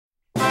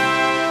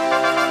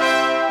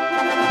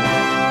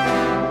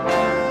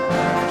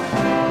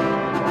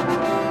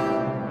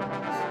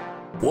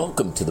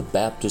Welcome to the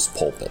Baptist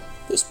Pulpit.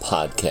 This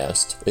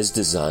podcast is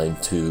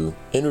designed to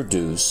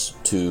introduce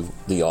to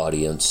the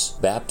audience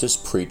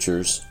Baptist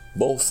preachers,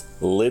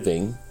 both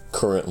living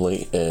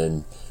currently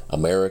in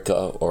America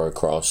or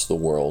across the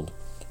world,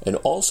 and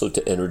also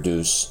to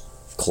introduce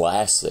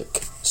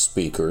classic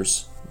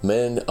speakers,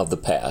 men of the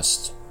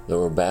past. There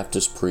were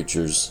Baptist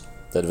preachers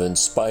that have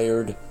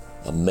inspired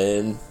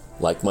men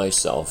like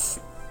myself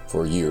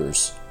for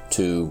years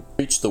to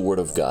preach the Word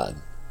of God.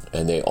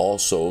 And they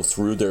also,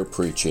 through their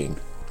preaching,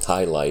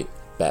 highlight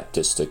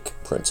Baptistic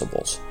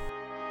principles.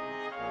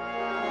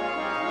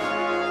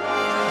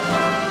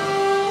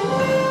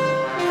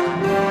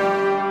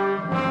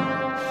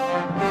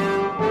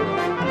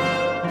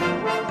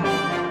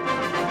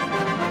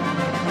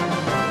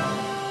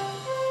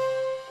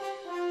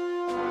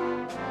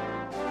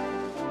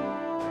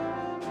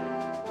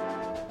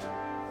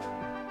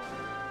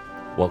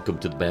 Welcome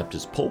to the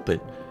Baptist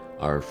Pulpit.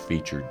 Our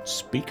featured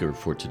speaker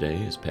for today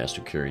is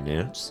Pastor Kerry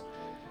Nance.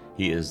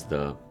 He is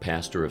the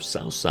pastor of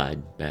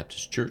Southside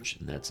Baptist Church,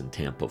 and that's in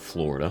Tampa,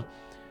 Florida.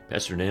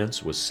 Pastor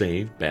Nance was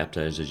saved,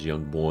 baptized as a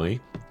young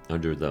boy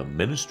under the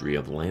ministry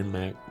of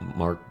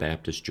Landmark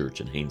Baptist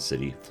Church in Haines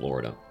City,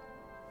 Florida.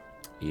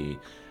 He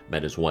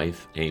met his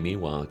wife, Amy,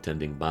 while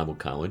attending Bible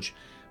college.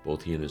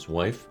 Both he and his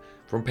wife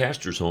from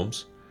pastors'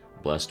 homes,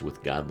 blessed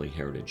with godly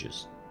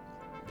heritages.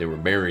 They were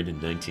married in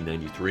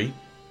 1993,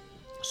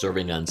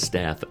 serving on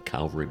staff at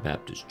Calvary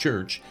Baptist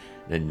Church.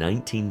 In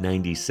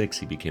 1996,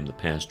 he became the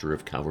pastor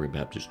of Calvary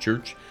Baptist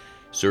Church,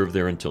 served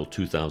there until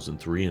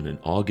 2003, and in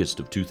August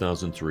of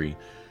 2003,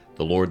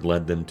 the Lord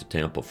led them to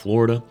Tampa,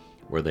 Florida,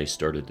 where they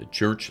started the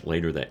church.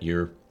 Later that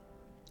year,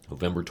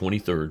 November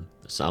 23rd,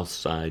 the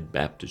Southside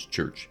Baptist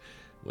Church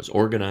was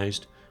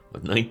organized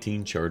with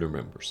 19 charter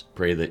members.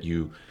 Pray that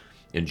you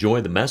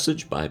enjoy the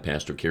message by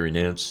Pastor Kerry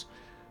Nance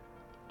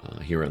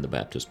here on the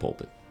Baptist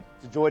Pulpit.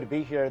 It's a joy to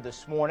be here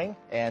this morning,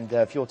 and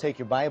if you'll take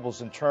your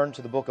Bibles and turn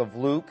to the book of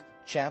Luke,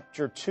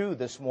 chapter 2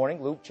 this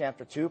morning. Luke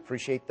chapter 2.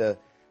 Appreciate the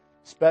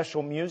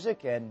special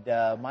music, and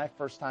my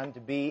first time to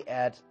be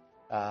at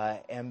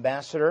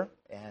Ambassador,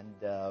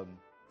 and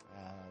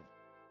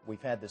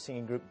we've had the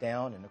singing group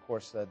down, and of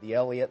course the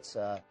Elliots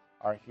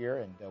are here,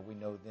 and we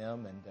know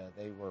them, and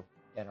they were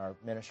in our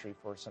ministry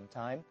for some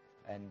time,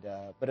 and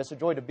but it's a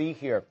joy to be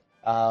here.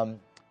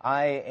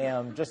 I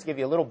am, just to give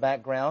you a little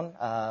background,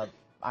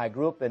 I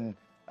grew up in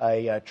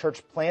a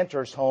church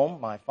planter's home.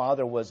 My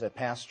father was a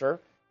pastor,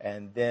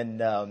 and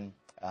then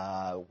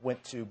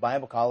went to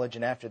Bible college,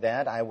 and after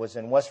that I was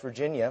in West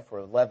Virginia for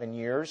 11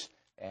 years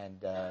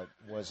and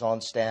was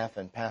on staff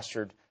and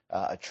pastored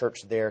a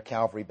church there,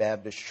 Calvary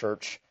Baptist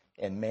Church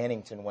in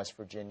Mannington, West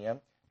Virginia.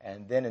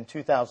 And then in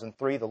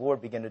 2003, the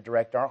Lord began to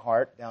direct our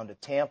heart down to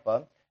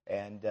Tampa,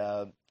 and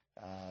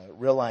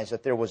realized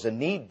that there was a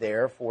need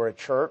there for a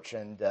church,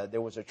 and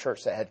there was a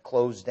church that had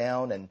closed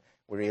down, and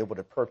we were able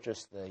to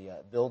purchase the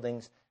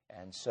buildings,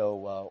 and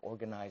so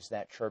organized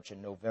that church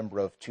in November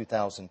of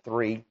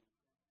 2003.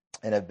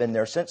 And I've been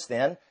there since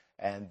then,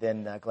 and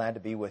then glad to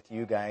be with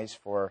you guys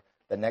for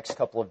the next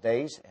couple of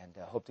days, and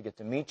hope to get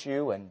to meet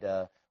you, and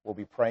we'll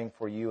be praying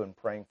for you and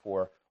praying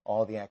for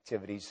all the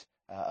activities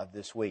of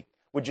this week.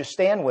 Would you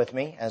stand with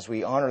me as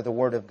we honor the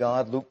Word of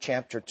God, Luke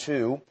chapter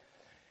 2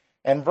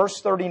 and verse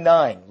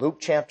 39. Luke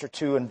chapter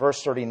 2 and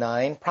verse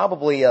 39,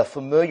 probably a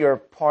familiar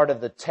part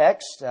of the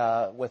text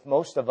with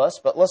most of us,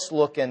 but let's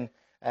look in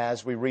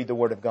as we read the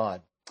Word of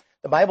God.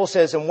 The Bible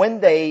says, "And when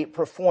they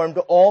performed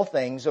all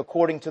things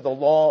according to the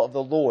law of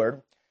the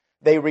Lord,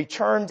 they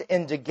returned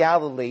into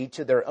Galilee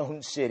to their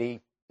own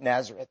city,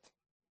 Nazareth.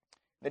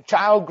 The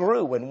child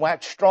grew and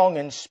waxed strong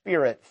in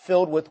spirit,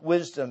 filled with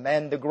wisdom,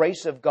 and the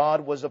grace of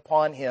God was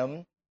upon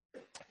him.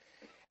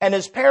 And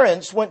his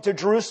parents went to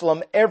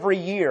Jerusalem every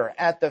year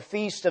at the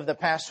feast of the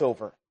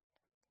Passover.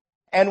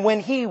 And when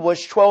he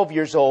was 12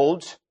 years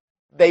old,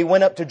 they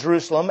went up to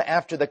Jerusalem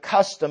after the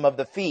custom of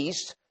the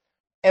feast.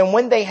 And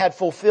when they had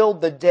fulfilled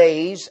the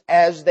days,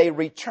 as they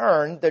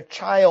returned, the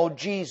child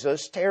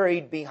Jesus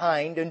tarried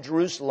behind in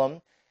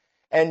Jerusalem,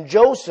 and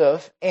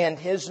Joseph and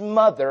his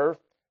mother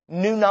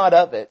knew not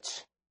of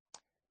it.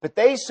 But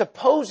they,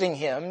 supposing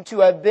him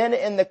to have been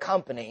in the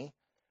company,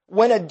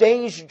 went a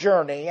day's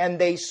journey, and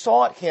they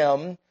sought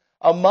him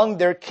among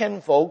their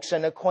kinfolks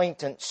and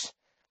acquaintance.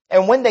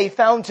 And when they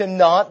found him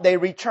not, they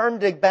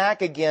returned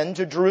back again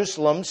to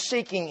Jerusalem,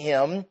 seeking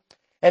him.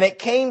 And it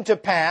came to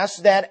pass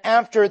that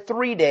after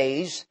 3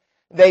 days,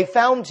 they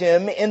found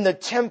him in the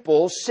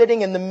temple,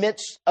 sitting in the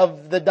midst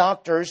of the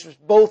doctors,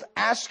 both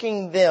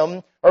hearing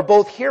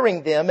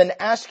them and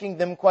asking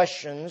them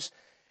questions.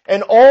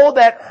 And all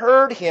that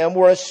heard him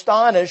were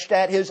astonished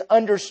at his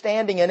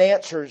understanding and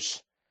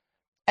answers.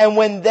 And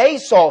when they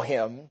saw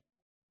him,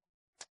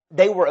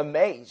 they were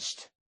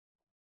amazed.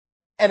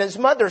 And his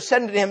mother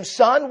said unto him,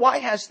 Son, why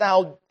hast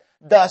thou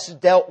thus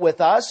dealt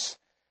with us?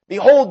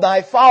 Behold,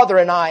 thy father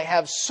and I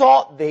have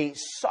sought thee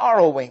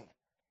sorrowing.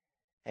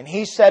 And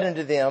he said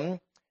unto them,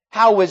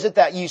 How is it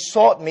that ye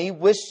sought me?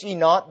 Wist ye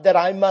not that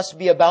I must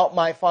be about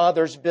my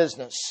father's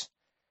business?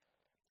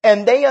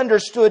 And they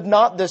understood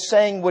not the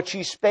saying which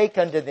he spake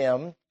unto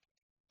them.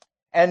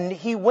 And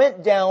he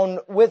went down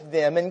with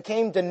them and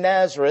came to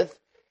Nazareth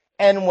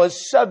and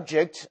was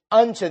subject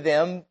unto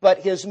them. But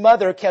his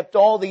mother kept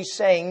all these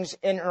sayings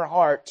in her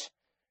heart.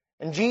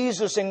 And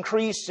Jesus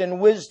increased in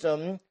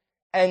wisdom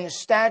and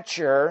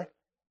stature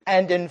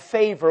and in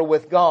favor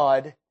with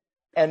God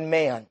and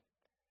man.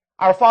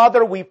 Our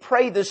Father, we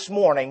pray this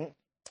morning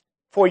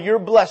for your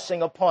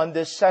blessing upon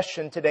this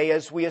session today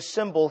as we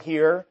assemble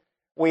here.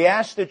 We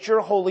ask that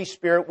your Holy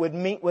Spirit would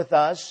meet with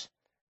us.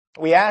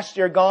 We ask,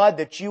 dear God,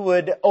 that you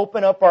would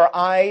open up our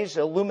eyes,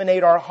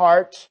 illuminate our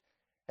hearts,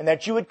 and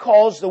that you would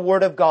cause the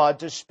Word of God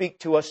to speak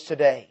to us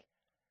today.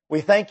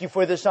 We thank you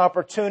for this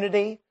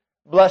opportunity.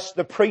 Bless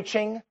the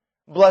preaching,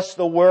 bless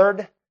the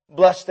Word,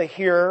 bless the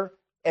hearer,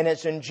 and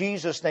it's in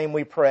Jesus' name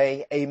we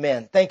pray.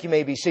 Amen. Thank you. You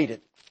may be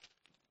seated.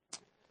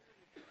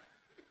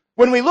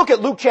 When we look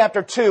at Luke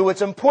chapter 2,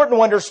 it's important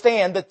to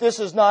understand that this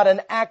is not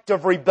an act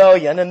of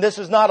rebellion, and this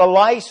is not a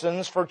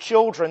license for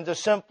children to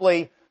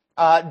simply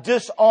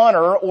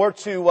dishonor or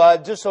to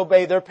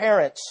disobey their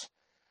parents.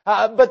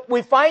 But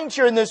we find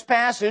here in this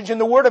passage,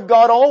 and the Word of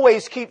God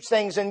always keeps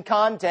things in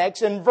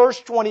context, in verse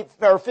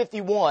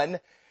 51,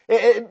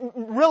 it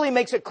really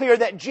makes it clear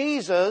that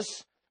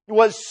Jesus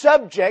was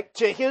subject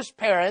to His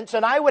parents,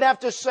 and I would have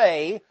to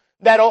say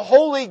that a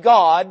holy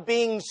God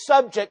being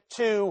subject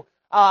to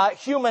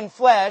human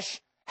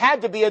flesh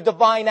had to be a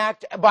divine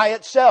act by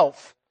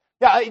itself.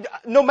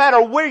 No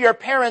matter where your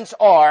parents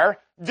are,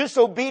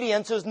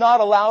 disobedience is not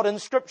allowed in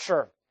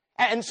Scripture.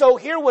 And so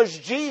here was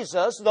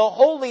Jesus, the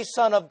holy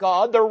Son of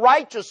God, the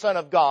righteous Son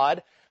of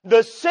God,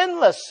 the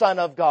sinless Son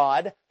of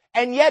God,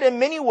 and yet in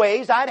many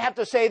ways I'd have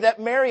to say that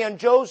Mary and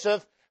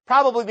Joseph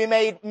probably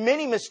made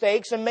many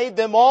mistakes and made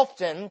them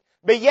often,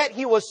 but yet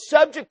He was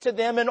subject to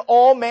them in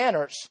all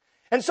manners.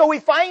 And so we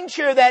find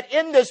here that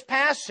in this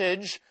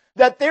passage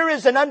that there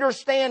is an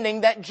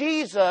understanding that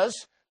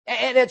Jesus,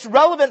 and it's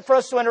relevant for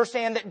us to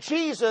understand that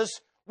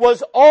Jesus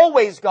was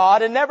always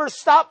God and never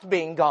stopped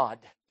being God.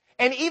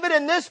 And even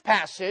in this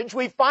passage,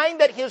 we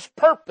find that His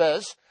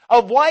purpose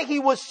of why He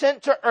was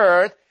sent to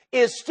earth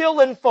is still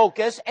in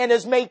focus and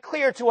is made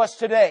clear to us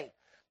today.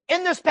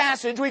 In this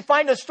passage, we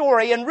find a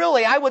story, and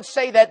really I would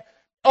say that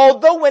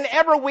although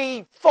whenever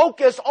we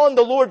focus on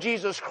the Lord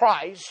Jesus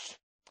Christ,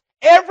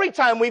 every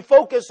time we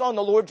focus on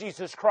the Lord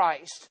Jesus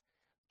Christ,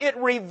 it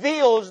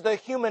reveals the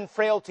human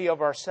frailty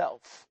of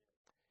ourselves.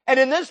 And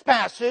in this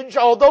passage,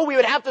 although we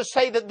would have to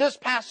say that this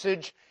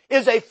passage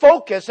is a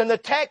focus and the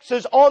text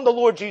is on the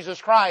Lord Jesus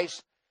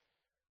Christ,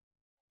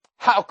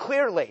 how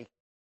clearly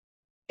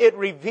it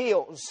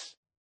reveals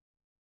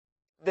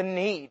the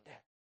need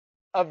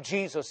of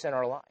Jesus in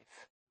our life.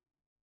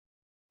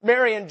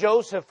 Mary and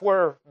Joseph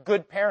were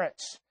good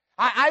parents.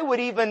 I would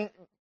even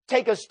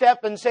take a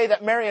step and say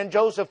that Mary and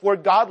Joseph were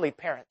godly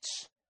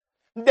parents.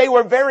 They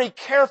were very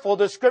careful,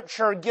 the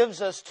Scripture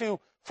gives us, to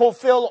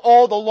fulfill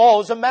all the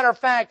laws. As a matter of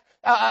fact,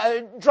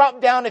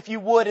 drop down, if you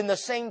would, in the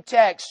same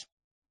text.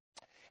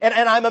 And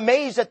I'm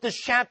amazed at this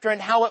chapter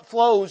and how it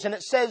flows. And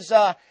it says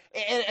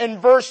in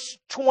verse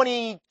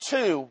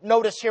 22,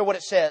 notice here what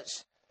it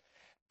says.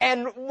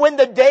 And when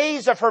the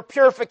days of her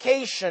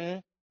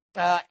purification,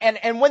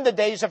 when the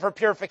days of her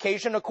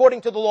purification, according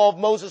to the law of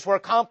Moses, were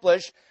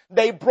accomplished,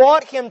 they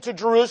brought him to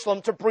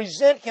Jerusalem to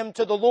present him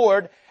to the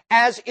Lord,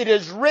 as it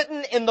is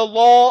written in the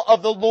law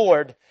of the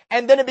Lord.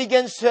 And then it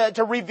begins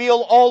to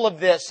reveal all of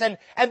this. And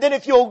then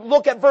if you'll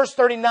look at verse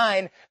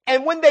 39,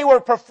 and when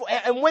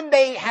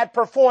they had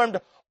performed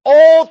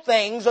all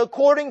things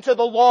according to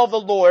the law of the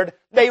Lord,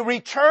 they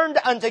returned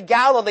unto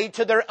Galilee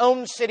to their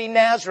own city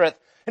Nazareth.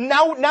 And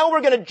now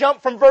we're going to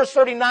jump from verse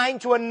 39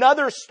 to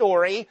another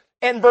story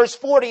in verse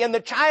 40. And the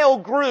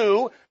child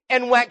grew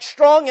and waxed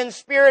strong in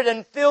spirit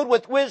and filled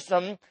with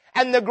wisdom,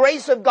 and the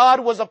grace of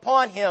God was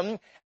upon him.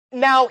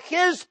 Now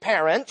his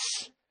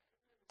parents,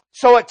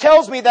 so it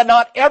tells me that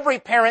not every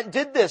parent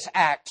did this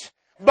act,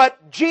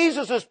 but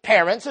Jesus'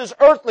 parents, his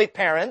earthly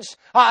parents,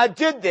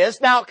 did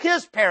this. Now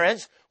his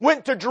parents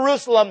went to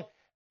Jerusalem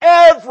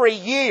every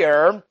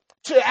year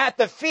at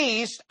the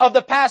feast of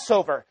the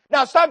Passover.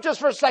 Now stop just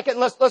for a second.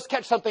 Let's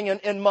catch something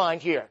in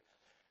mind here.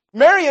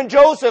 Mary and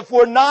Joseph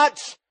were not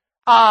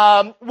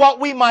what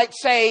we might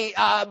say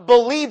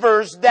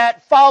believers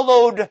that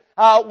followed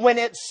when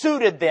it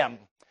suited them.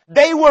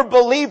 They were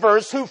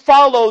believers who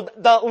followed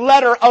the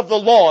letter of the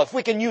law, if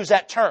we can use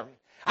that term.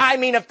 I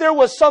mean, if there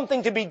was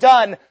something to be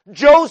done,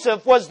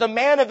 Joseph was the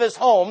man of his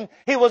home.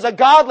 He was a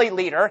godly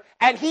leader,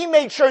 and he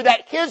made sure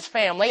that his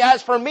family,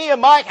 as for me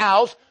and my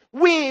house,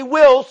 we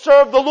will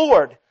serve the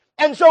Lord.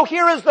 And so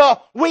here is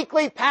the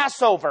weekly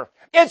Passover.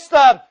 It's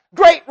the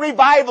great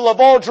revival of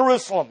all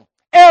Jerusalem.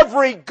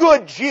 Every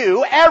good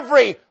Jew,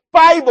 every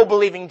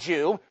Bible-believing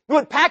Jew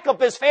would pack up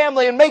his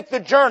family and make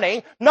the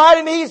journey. Not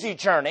an easy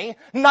journey.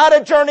 Not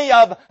a journey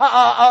of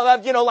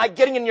like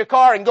getting in your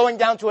car and going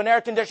down to an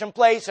air-conditioned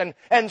place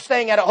and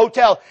staying at a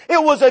hotel.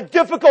 It was a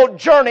difficult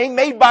journey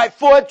made by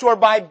foot or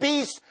by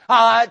beast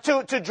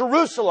to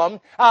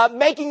Jerusalem,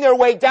 making their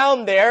way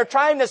down there,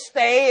 trying to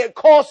stay. It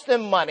cost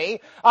them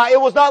money.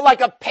 It was not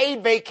like a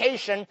paid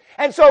vacation.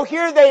 And so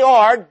here they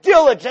are,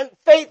 diligent,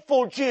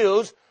 faithful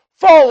Jews,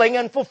 falling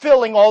and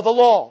fulfilling all the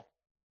law.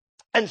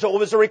 And so it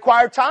was a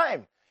required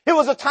time. It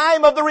was a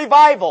time of the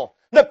revival,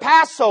 the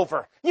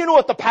Passover. You know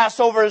what the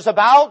Passover is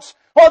about?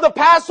 Well, the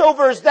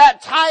Passover is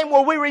that time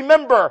where we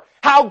remember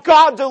how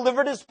God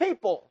delivered His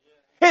people.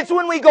 It's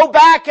when we go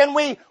back and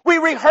we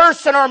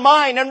rehearse in our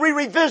mind and we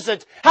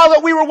revisit how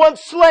that we were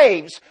once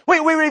slaves. We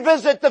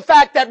revisit the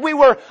fact that we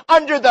were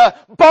under the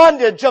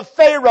bondage of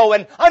Pharaoh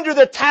and under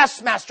the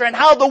taskmaster, and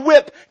how the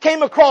whip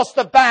came across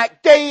the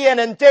back day in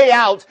and day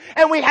out.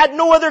 And we had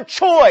no other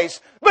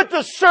choice but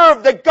to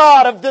serve the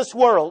God of this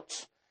world.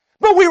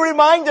 But we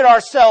reminded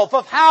ourselves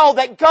of how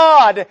that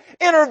God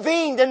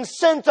intervened and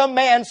sent a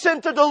man,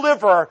 sent a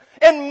deliverer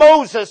in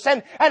Moses,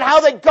 and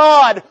how that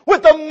God,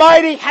 with a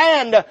mighty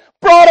hand,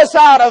 brought us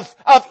out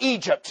of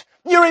Egypt.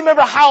 You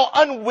remember how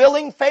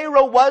unwilling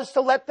Pharaoh was to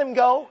let them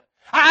go?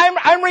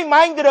 I'm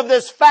reminded of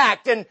this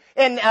fact in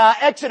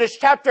Exodus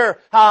chapter,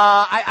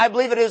 I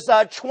believe it is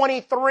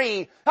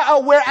 23,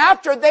 where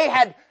after they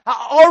had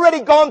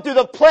already gone through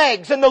the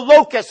plagues and the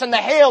locusts and the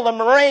hail and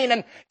the rain,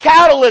 and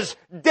cattle is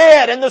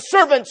dead and the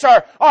servants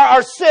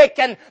are sick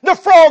and the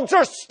frogs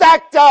are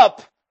stacked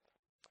up.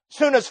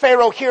 Soon as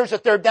Pharaoh hears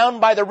that they're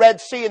down by the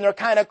Red Sea and they're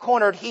kind of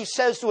cornered, he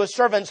says to his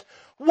servants,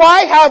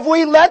 "Why have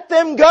we let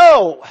them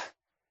go?"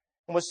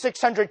 And with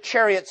 600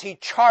 chariots, he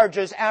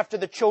charges after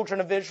the children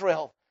of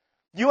Israel.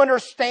 You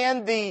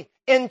understand the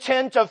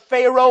intent of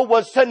Pharaoh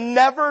was to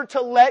never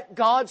to let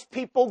God's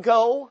people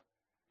go?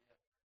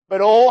 But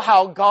oh,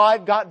 how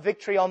God got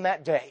victory on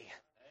that day.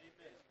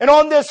 And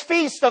on this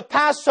feast of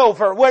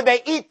Passover, where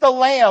they eat the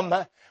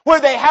lamb,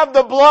 where they have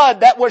the blood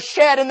that was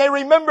shed, and they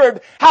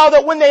remembered how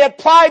that when they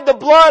applied the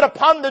blood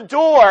upon the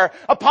door,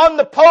 upon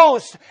the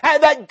post,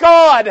 and that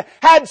God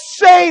had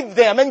saved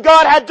them and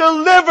God had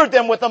delivered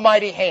them with a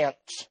mighty hand.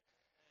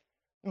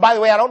 By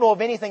the way, I don't know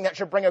of anything that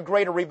should bring a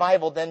greater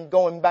revival than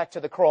going back to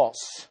the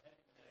cross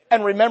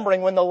and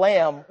remembering when the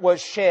lamb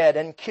was shed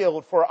and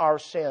killed for our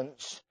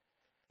sins.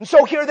 And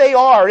so here they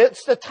are.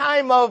 It's the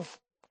time of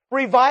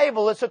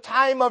revival. It's a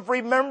time of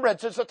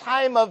remembrance. It's a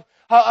time of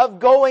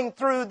going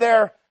through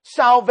their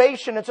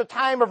salvation. It's a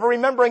time of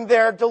remembering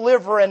their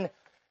deliverance.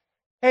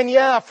 And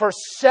yeah, for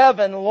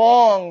 7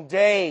 long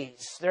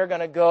days, they're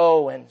going to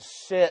go and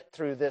sit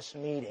through this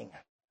meeting.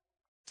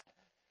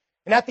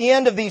 And at the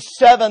end of these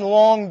 7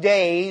 long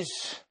days,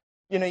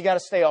 you got to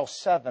stay all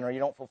 7 or you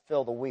don't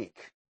fulfill the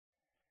week.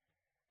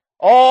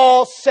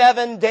 All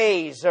 7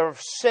 days of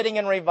sitting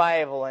in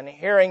revival and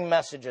hearing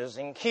messages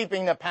and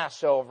keeping the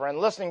Passover and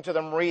listening to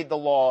them read the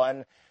law.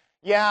 And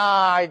yeah,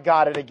 I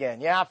got it again.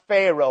 Yeah,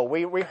 Pharaoh.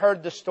 We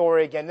heard the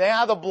story again.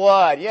 Yeah, the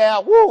blood. Yeah,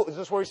 woo. Is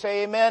this where we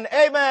say amen?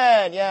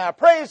 Amen. Yeah,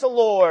 praise the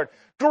Lord.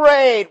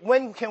 Great.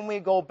 When can we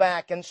go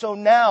back? And so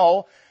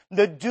now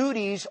the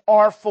duties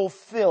are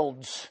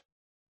fulfilled.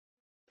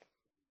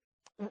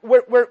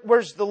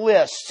 Where's the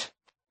list?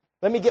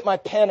 Let me get my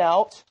pen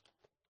out.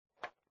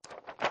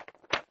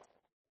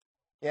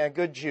 Yeah,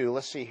 good Jew.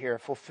 Let's see here.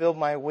 Fulfilled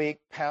my week.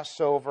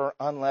 Passover,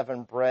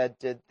 unleavened bread,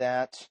 did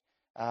that.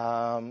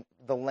 The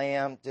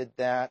lamb, did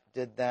that.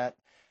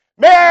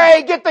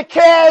 Mary, get the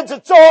kids.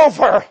 It's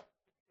over.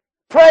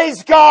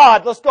 Praise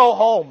God. Let's go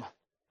home.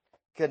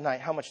 Good night.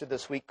 How much did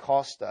this week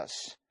cost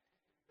us?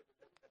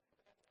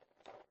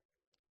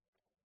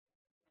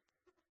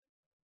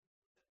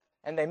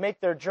 And they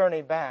make their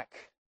journey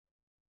back.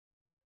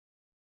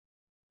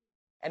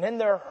 And in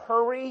their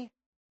hurry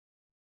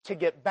to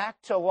get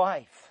back to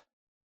life,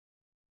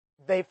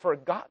 they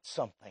forgot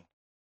something.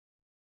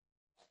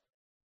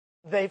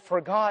 They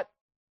forgot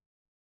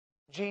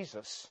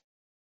Jesus.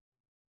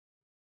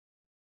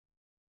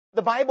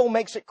 The Bible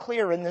makes it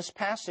clear in this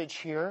passage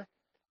here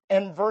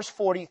in verse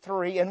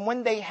 43, and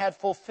when they had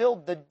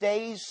fulfilled the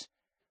days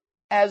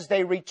as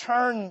they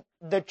returned,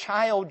 the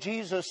child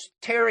Jesus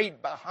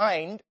tarried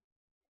behind.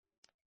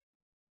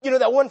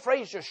 That one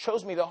phrase just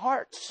shows me the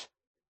hearts.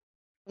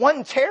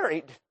 One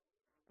tarried.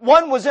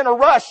 One was in a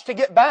rush to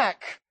get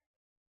back.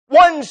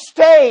 One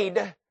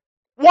stayed.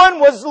 One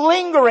was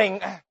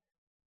lingering.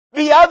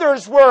 The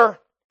others were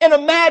in a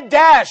mad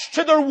dash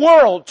to their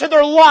world, to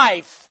their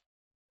life.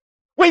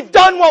 We've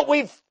done what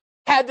we've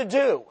had to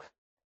do.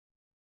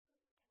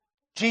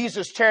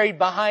 Jesus tarried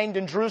behind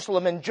in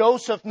Jerusalem, and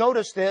Joseph,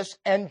 noticed this,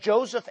 and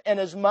Joseph and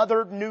his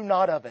mother knew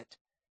not of it.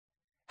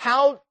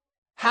 How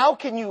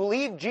can you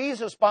leave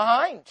Jesus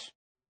behind?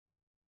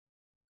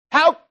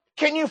 How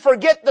can you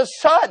forget the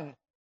Son?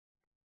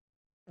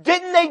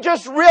 Didn't they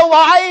just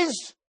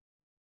realize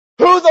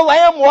who the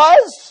Lamb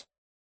was?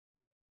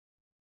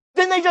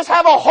 Didn't they just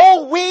have a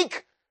whole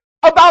week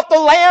about the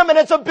Lamb and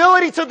its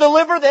ability to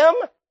deliver them?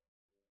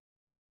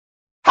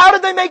 How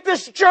did they make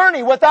this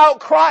journey without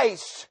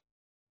Christ?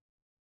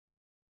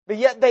 But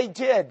yet they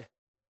did.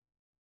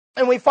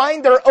 And we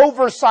find their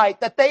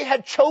oversight that they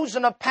had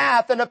chosen a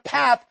path, and a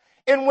path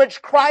in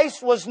which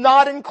Christ was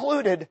not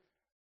included.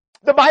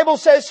 The Bible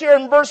says here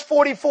in verse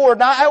 44,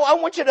 now I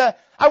want you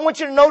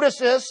to notice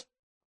this.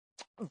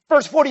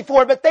 Verse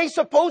 44, but they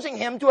supposing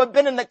him to have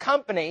been in the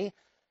company,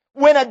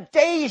 went a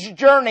day's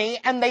journey,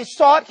 and they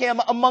sought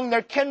him among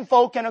their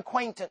kinfolk and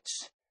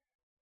acquaintance.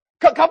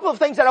 A couple of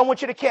things that I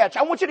want you to catch.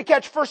 I want you to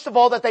catch, first of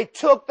all, that they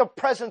took the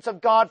presence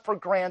of God for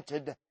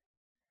granted.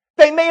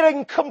 They made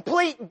a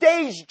complete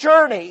day's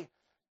journey.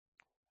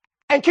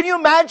 And can you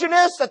imagine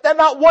this? That then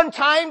not one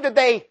time did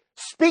they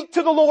speak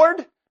to the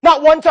Lord?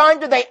 Not one time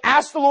did they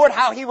ask the Lord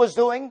how He was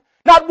doing?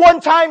 Not one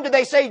time did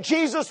they say,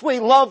 Jesus, we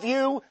love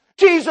you.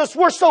 Jesus,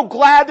 we're so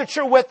glad that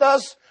you're with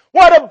us.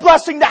 What a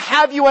blessing to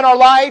have you in our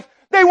life.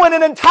 They went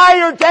an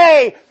entire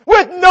day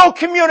with no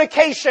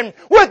communication,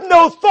 with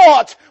no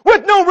thought,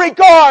 with no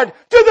regard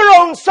to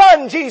their own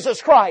Son,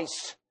 Jesus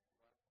Christ.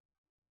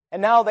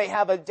 And now they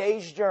have a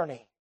day's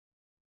journey.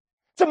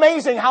 It's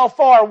amazing how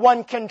far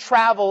one can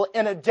travel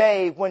in a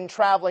day when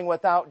traveling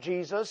without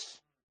Jesus.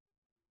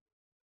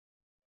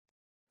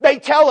 They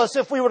tell us,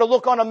 if we were to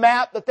look on a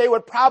map, that they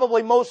would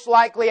probably most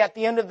likely at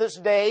the end of this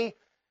day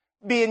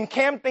be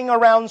encamping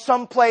around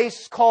some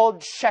place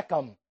called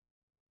Shechem.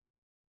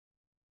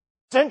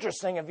 It's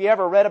interesting. Have you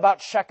ever read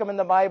about Shechem in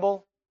the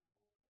Bible?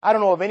 I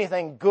don't know of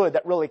anything good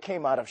that really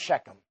came out of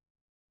Shechem.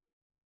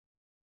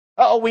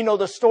 We know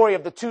the story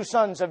of the two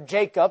sons of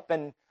Jacob,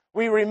 and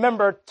we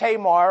remember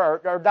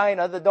Tamar or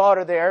Dinah, the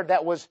daughter there,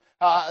 that was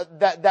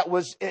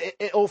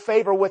ill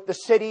favor with the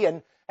city,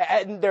 and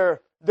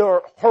their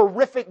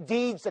horrific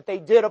deeds that they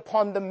did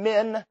upon the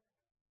men.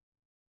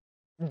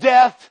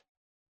 Death,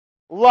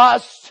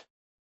 lust,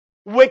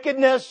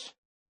 wickedness,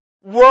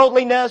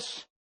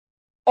 worldliness,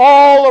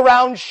 all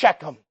around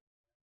Shechem.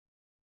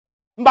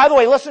 And by the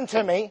way, listen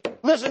to me,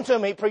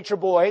 preacher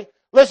boy,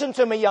 listen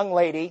to me, young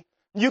lady.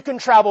 You can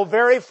travel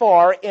very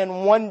far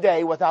in one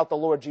day without the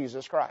Lord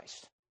Jesus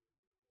Christ.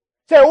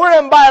 Say, we're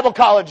in Bible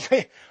college.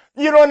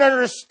 You don't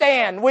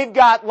understand. We've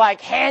got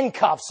like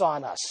handcuffs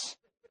on us.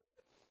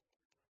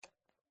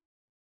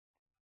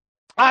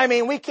 I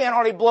mean, we can't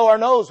hardly blow our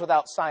nose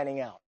without signing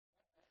out.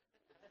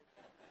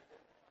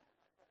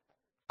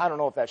 I don't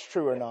know if that's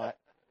true or not.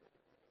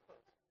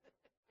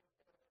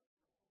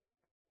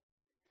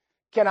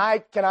 Can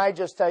I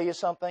just tell you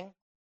something?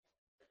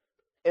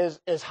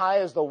 As high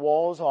as the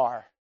walls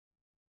are,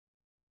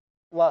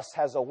 lust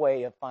has a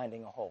way of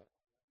finding a hole.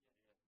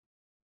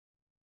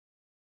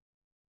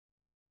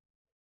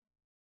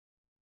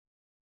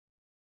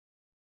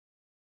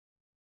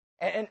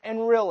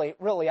 And really,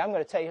 I'm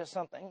going to tell you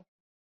something.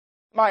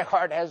 My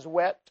heart has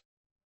wept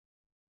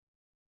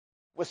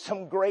with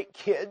some great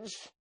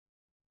kids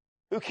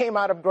who came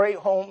out of great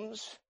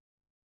homes,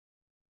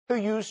 who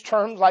used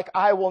terms like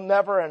 "I will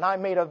never" and "I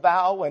made a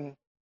vow" and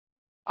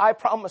 "I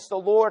promised the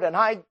Lord" and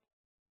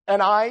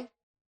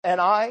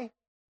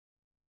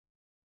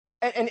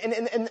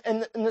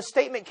the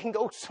statement can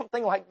go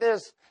something like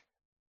this: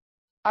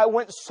 I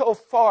went so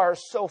far,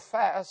 so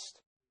fast.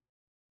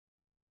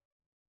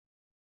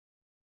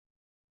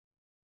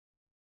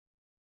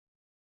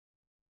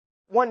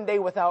 One day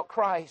without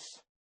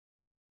Christ,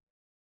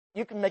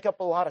 you can make up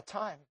a lot of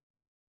time.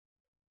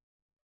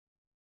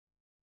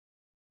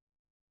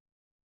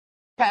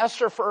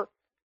 Pastor, for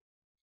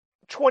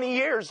 20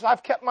 years,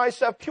 I've kept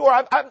myself pure.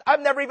 I've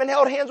never even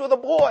held hands with a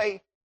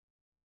boy.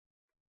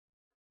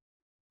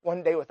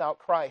 One day without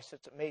Christ,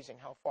 it's amazing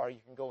how far you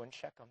can go in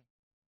Shechem.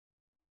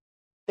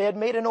 They had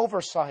made an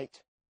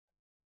oversight.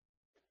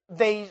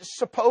 They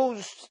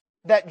supposed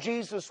that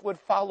Jesus would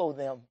follow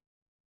them.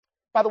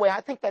 By the way,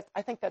 I think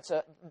that's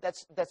a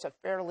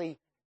fairly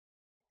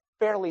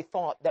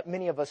thought that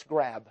many of us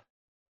grab.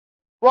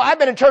 Well, I've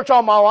been in church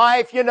all my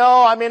life, you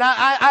know. I mean,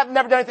 I've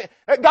never done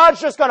anything.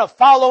 God's just going to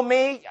follow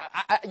me.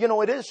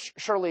 It is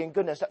surely in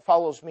goodness that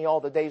follows me all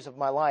the days of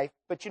my life.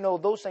 But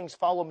those things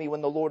follow me when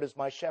the Lord is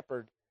my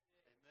shepherd.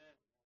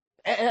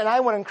 And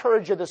I want to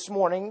encourage you this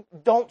morning,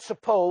 don't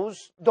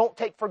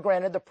take for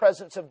granted the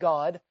presence of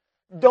God.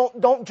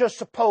 Don't just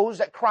suppose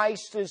that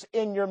Christ is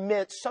in your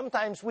midst.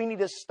 Sometimes we need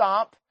to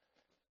stop.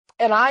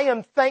 And I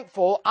am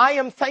thankful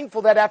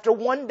that after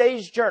one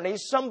day's journey,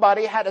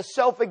 somebody had a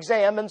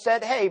self-exam and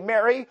said, "Hey,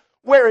 Mary,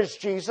 where is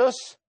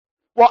Jesus?"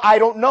 "Well, I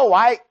don't know.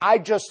 I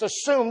just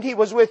assumed He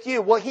was with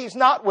you." "Well, He's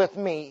not with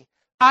me."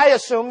 "I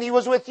assumed He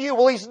was with you."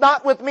 "Well, He's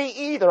not with me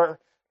either."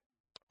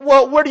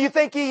 "Well, where do you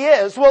think He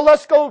is?" "Well,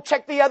 let's go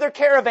check the other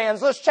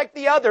caravans. Let's check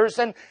the others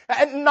and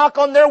knock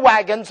on their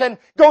wagons and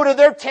go to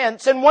their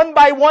tents." And one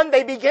by one,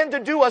 they begin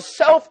to do a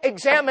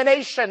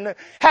self-examination.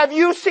 "Have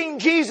you seen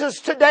Jesus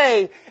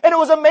today?" And it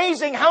was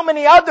amazing how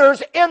many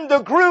others in the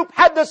group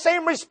had the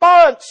same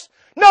response.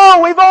 "No,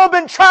 we've all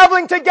been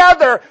traveling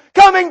together,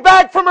 coming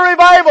back from a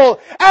revival,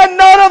 and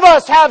none of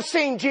us have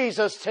seen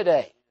Jesus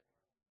today."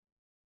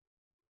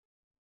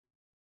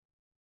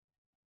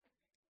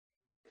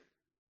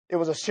 It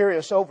was a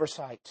serious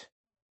oversight.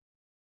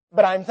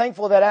 But I'm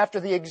thankful that after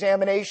the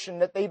examination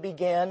that they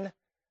began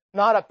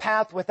not a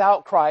path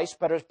without Christ,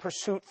 but a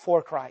pursuit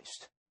for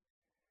Christ.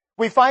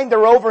 We find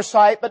their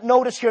oversight, but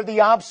notice here the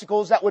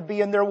obstacles that would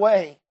be in their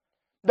way.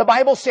 The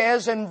Bible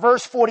says in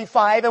verse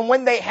 45, "And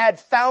when they had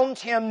found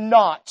Him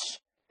not."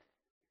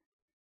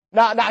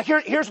 Now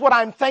here's what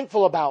I'm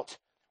thankful about.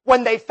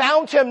 When they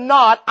found Him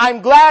not,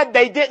 I'm glad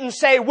they didn't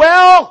say,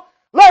 "Well,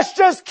 let's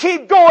just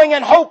keep going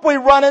and hope we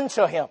run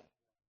into Him."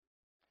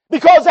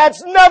 Because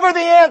that's never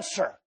the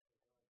answer.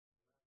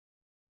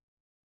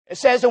 It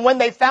says, and when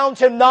they found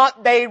him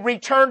not, they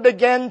returned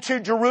again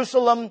to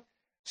Jerusalem,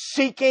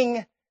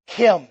 seeking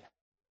him.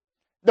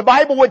 The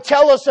Bible would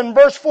tell us in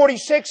verse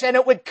 46, and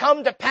it would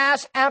come to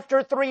pass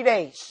after 3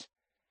 days.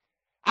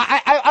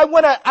 I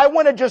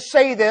want to just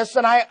say this,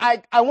 and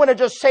I want to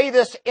just say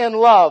this in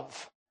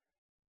love.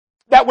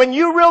 That when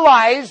you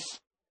realize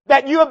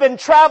that you have been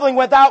traveling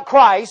without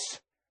Christ,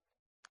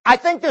 I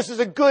think this is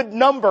a good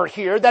number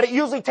here, that it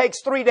usually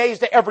takes 3 days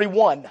to every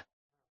one.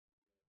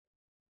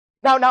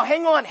 Now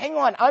hang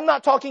on. I'm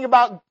not talking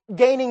about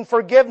gaining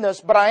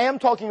forgiveness, but I am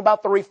talking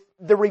about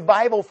the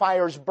revival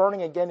fires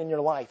burning again in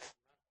your life.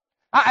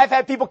 I've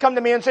had people come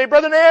to me and say,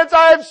 Brother Nance,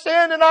 I've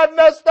sinned and I've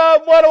messed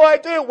up. What do I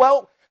do?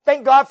 Well,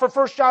 thank God for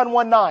 1 John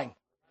 1:9.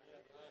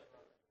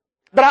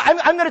 But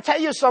I'm going to tell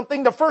you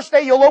something. The first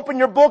day you'll open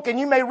your book and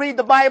you may read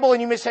the Bible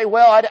and you may say,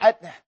 well,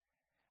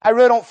 I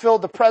really don't feel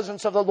the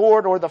presence of the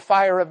Lord or the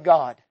fire of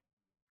God.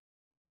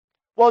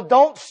 Well,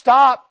 don't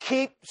stop.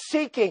 Keep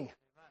seeking.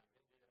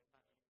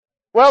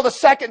 Well, the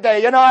second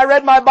day, I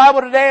read my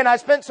Bible today and I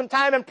spent some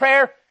time in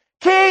prayer.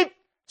 Keep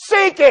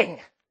seeking.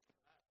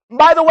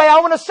 By the way, I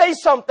want to say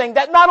something,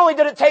 that not only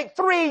did it take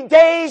 3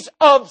 days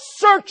of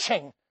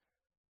searching,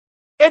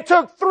 it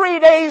took 3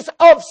 days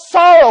of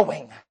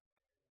sorrowing.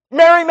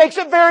 Mary makes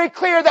it very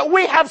clear that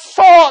we have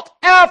sought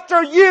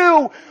after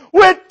you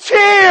with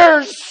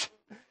tears.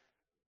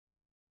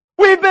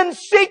 We've been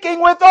seeking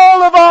with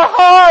all of our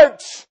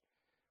hearts.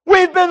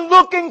 We've been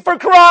looking for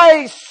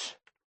Christ.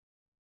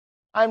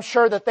 I'm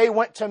sure that they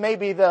went to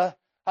maybe the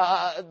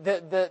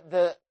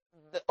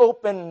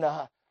open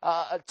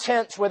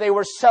tents where they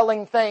were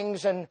selling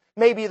things, and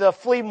maybe the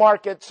flea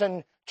markets,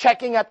 and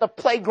checking at the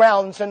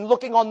playgrounds and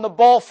looking on the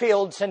ball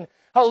fields, and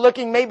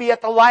looking maybe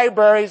at the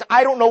libraries.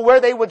 I don't know where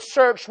they would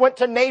search. Went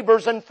to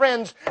neighbors and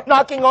friends,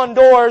 knocking on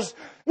doors.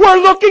 We're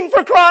looking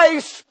for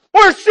Christ.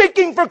 We're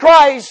seeking for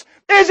Christ.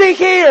 Is He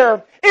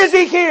here? Is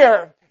He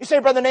here? You say,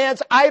 Brother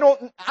Nance,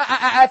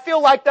 I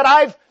feel like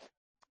that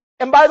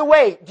and by the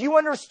way, do you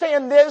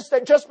understand this?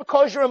 That just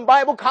because you're in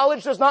Bible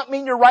college does not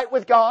mean you're right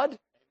with God?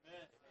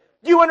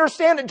 Do you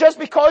understand that just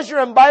because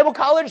you're in Bible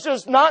college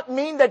does not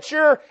mean that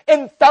you're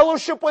in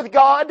fellowship with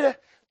God?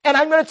 And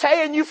I'm going to tell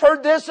you, and you've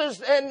heard this,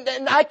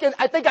 and I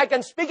think I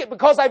can speak it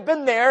because I've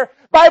been there.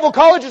 Bible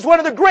college is one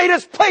of the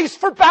greatest places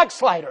for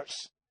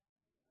backsliders.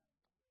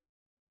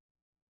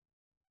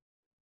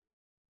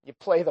 You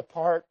play the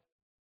part.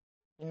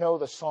 You know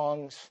the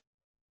songs.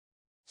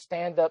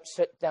 Stand up,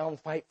 sit down,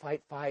 fight,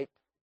 fight, fight.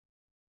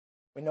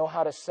 We know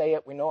how to say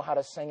it. We know how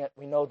to sing it.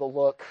 We know the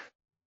look.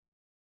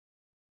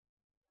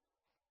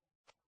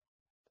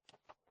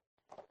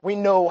 We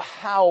know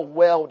how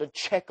well to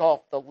check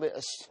off the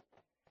list.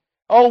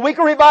 Oh, week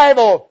of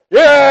revival.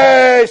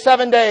 Yay!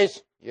 7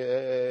 days.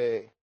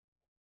 Yay.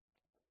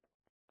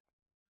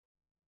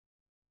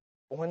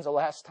 But when's the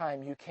last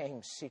time you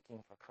came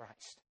seeking for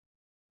Christ?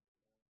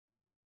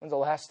 When's the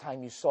last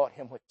time you sought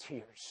Him with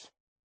tears?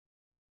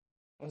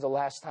 When's the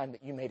last time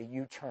that you made a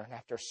U-turn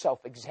after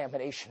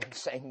self-examination and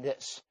saying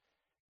this?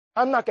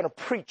 I'm not going to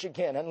preach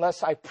again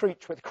unless I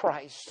preach with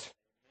Christ.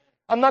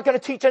 I'm not going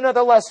to teach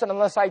another lesson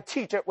unless I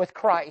teach it with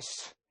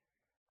Christ.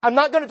 I'm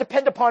not going to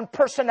depend upon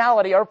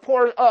personality or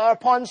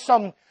upon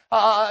some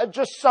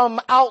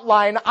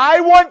outline.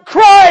 I want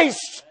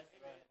Christ.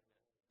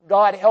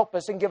 God help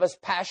us and give us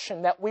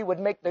passion that we would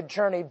make the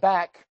journey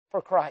back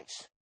for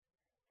Christ.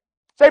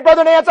 Say,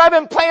 Brother Nance, I've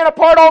been playing a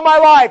part all my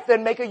life.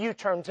 Then make a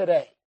U-turn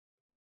today.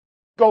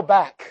 Go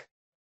back.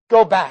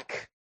 Go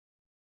back.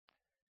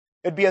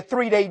 It'd be a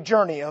 3-day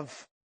journey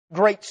of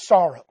great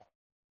sorrow.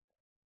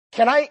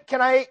 Can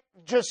I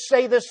just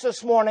say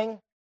this morning?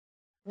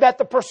 That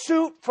the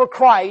pursuit for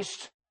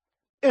Christ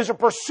is a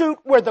pursuit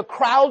where the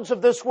crowds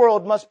of this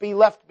world must be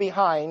left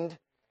behind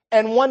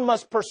and one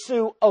must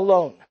pursue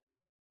alone.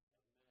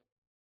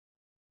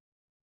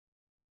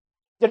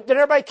 Did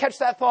everybody catch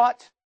that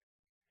thought?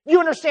 You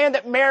understand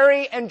that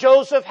Mary and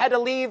Joseph had to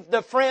leave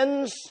the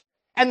friends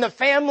and the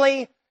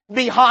family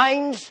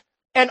behind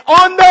and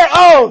on their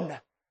own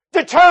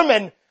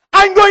determine,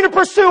 I'm going to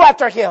pursue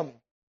after Him.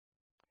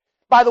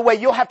 By the way,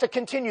 you'll have to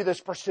continue this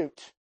pursuit.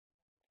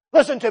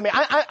 Listen to me.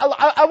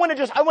 I want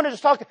to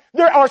just talk.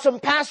 There are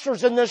some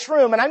pastors in this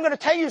room, and I'm going to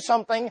tell you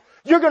something.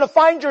 You're going to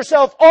find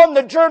yourself on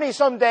the journey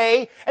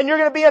someday, and you're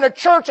going to be in a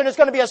church, and it's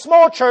going to be a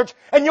small church,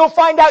 and you'll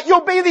find out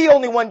you'll be the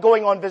only one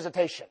going on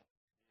visitation.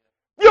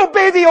 You'll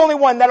be the only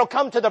one that'll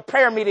come to the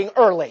prayer meeting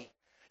early.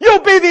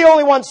 You'll be the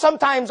only one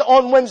sometimes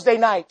on Wednesday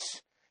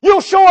nights.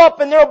 You'll show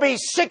up, and there'll be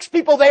 6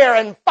 people there,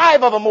 and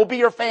 5 of them will be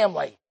your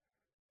family.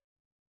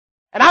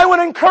 And I would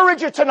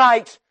encourage you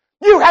tonight,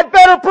 you had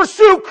better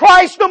pursue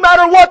Christ no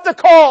matter what the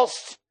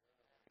cost.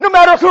 No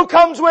matter who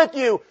comes with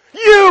you.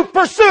 You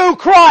pursue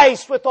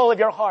Christ with all of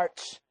your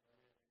hearts.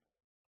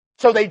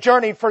 So they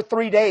journeyed for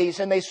 3 days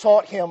and they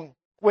sought Him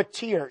with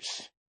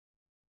tears.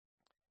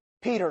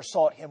 Peter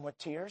sought Him with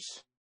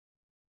tears.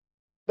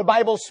 The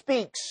Bible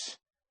speaks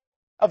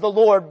of the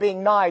Lord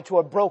being nigh to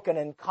a broken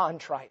and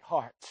contrite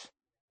heart.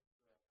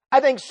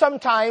 I think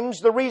sometimes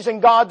the reason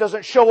God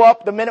doesn't show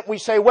up the minute we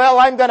say, well,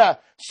 I'm going to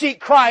seek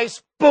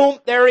Christ, boom,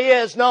 there he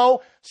is.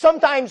 No,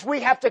 sometimes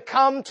we have to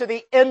come to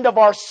the end of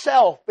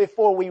ourself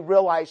before we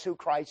realize who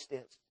Christ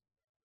is.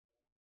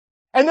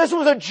 And this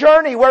was a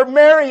journey where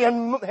Mary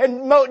and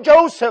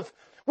Joseph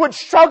would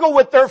struggle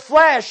with their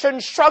flesh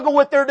and struggle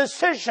with their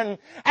decision.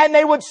 And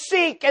they would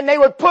seek and they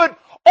would put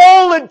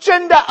all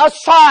agenda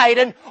aside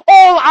and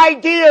all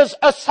ideas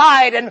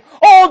aside and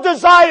all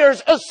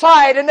desires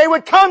aside. And they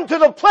would come to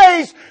the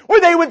place where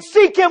they would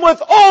seek Him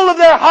with all of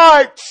their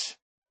hearts.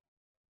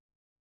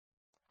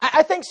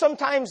 I think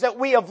sometimes that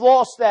we have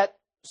lost that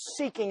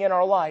seeking in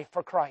our life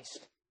for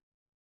Christ.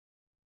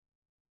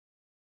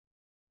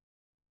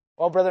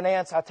 Well, Brother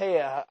Nance, I tell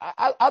you,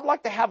 I'd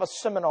like to have a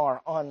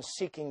seminar on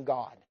seeking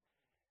God.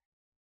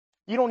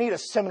 You don't need a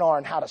seminar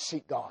on how to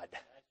seek God.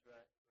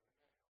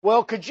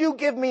 Well, could you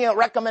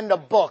recommend a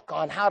book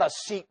on how to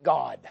seek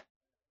God?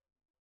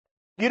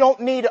 You don't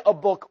need a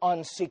book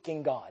on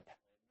seeking God.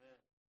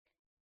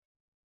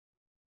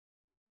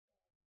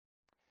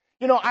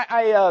 You know,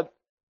 I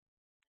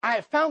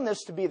have found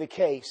this to be the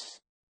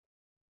case,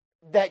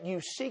 that you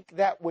seek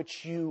that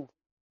which you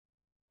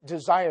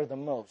desire the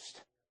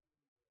most.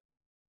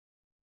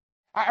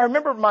 I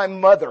remember my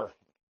mother.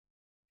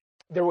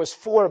 There was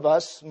 4 of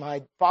us.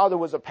 My father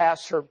was a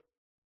pastor.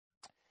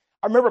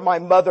 I remember my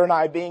mother and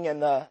I being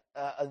in a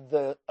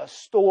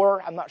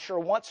store. I'm not sure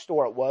what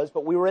store it was,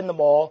 but we were in the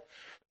mall.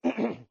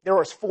 There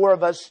was 4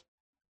 of us.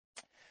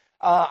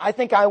 I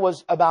think I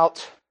was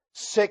about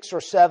 6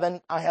 or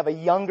 7. I have a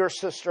younger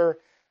sister.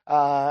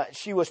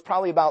 She was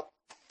probably about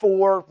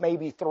 4,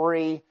 maybe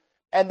 3.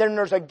 And then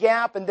there's a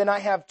gap, and then I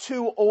have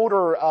 2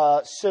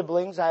 older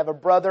siblings. I have a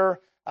brother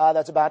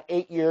that's about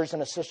 8 years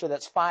and a sister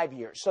that's 5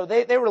 years. So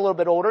they were a little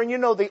bit older. And you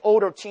know the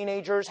older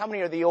teenagers. How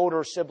many are the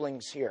older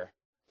siblings here?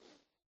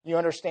 You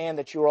understand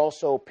that you're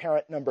also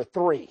parent number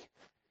 3.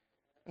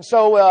 And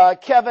so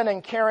Kevin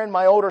and Karen,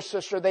 my older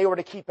sister, they were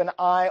to keep an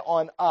eye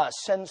on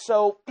us. And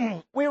so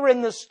we were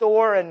in the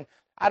store, and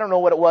I don't know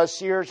what it was,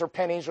 Sears or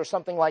Penny's or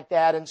something like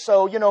that. And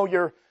so, you know,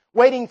 you're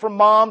waiting for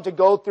Mom to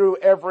go through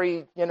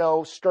every,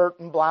 skirt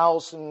and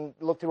blouse and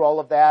look through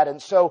all of that.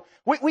 And so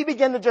we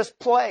began to just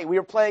play. We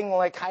were playing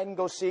like hide and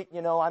go seek.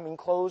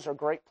 Clothes are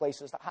great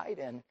places to hide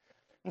in.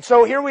 And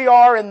so here we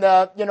are in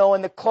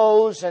the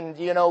clothes and,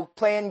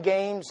 playing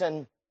games.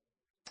 And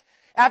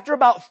after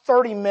about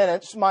 30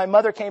 minutes, my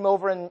mother came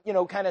over and,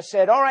 kind of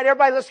said, all right,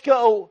 everybody, let's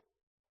go.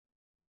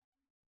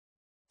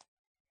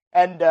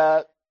 And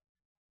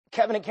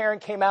Kevin and Karen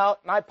came out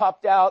and I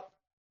popped out.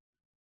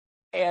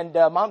 And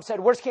Mom said,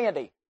 where's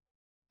Candy?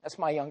 That's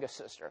my youngest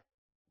sister.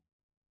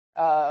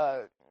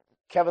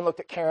 Kevin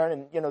looked at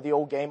Karen and, the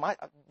old game.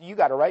 You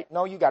got her right.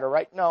 No, you got her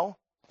right. No.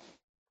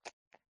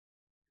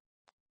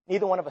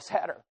 Neither one of us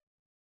had her.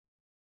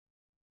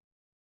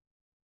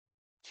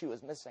 She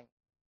was missing.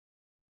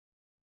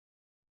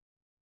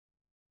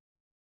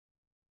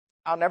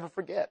 I'll never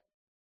forget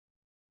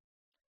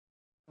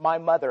my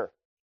mother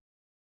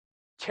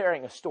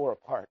tearing a store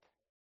apart,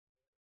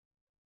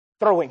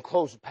 throwing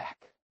clothes back,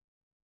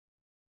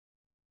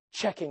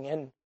 checking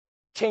in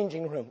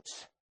changing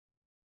rooms,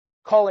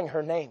 calling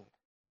her name.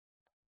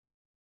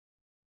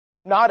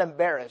 Not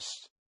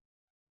embarrassed,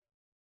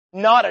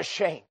 not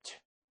ashamed,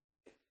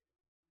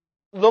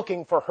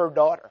 looking for her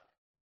daughter.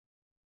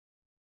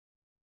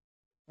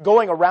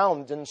 Going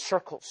around in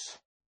circles,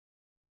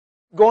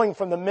 going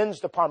from the men's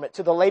department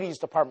to the ladies'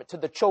 department to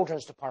the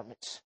children's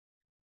departments.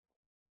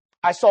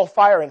 I saw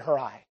fire in her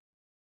eye.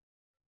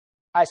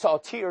 I saw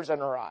tears in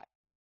her eye.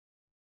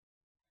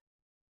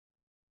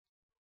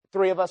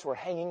 3 of us were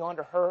hanging on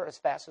to her as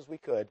fast as we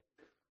could,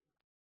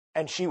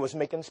 and she was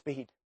making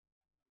speed.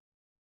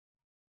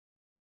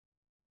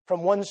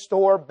 From one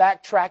store,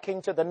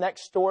 backtracking to the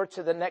next store,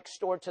 to the next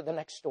store, to the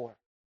next store.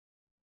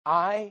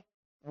 I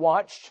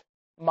watched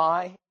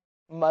my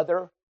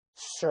mother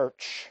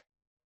search.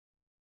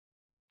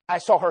 I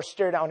saw her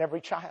stare down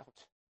every child.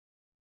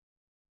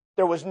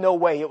 There was no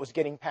way it was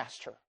getting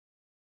past her.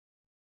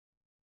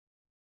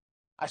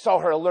 I saw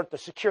her alert the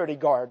security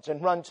guards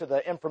and run to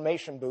the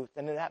information booth.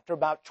 And then after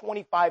about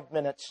 25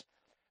 minutes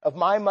of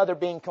my mother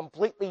being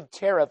completely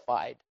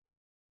terrified,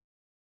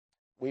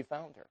 we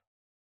found her.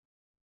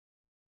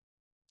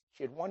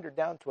 She had wandered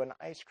down to an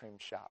ice cream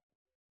shop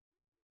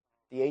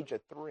at the age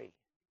of 3.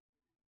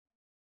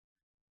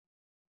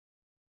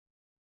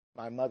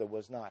 My mother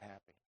was not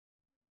happy.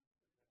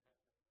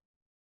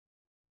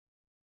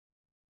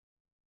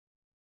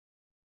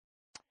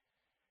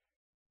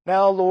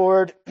 Now,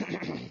 Lord,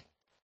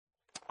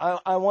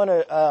 I want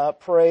to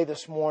pray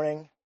this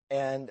morning,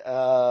 and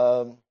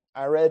I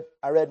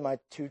read my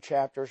 2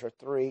 chapters or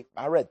 3.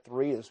 I read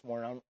 3 this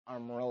morning.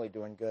 I'm really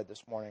doing good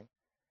this morning.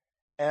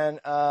 And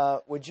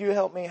would you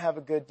help me have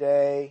a good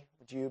day?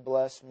 Would you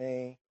bless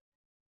me?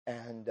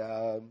 And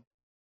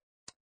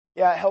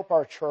help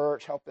our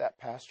church, help that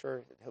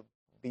pastor. He'll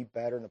be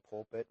better in the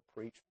pulpit,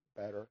 preach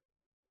better.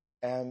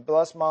 And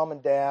bless Mom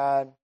and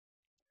Dad.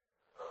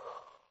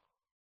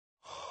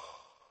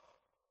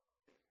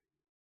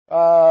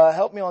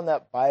 Help me on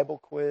that Bible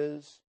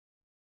quiz.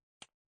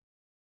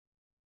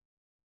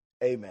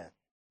 Amen.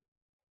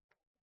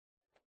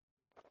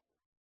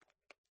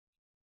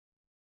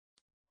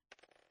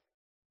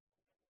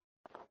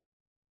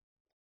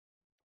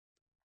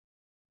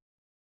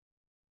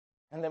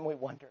 And then we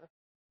wonder,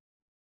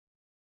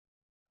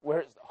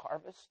 where's the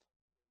harvest?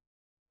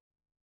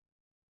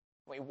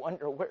 We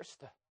wonder, where's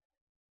the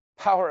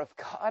power of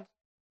God?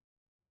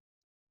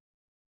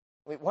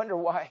 We wonder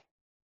why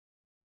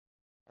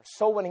our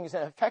soul winning is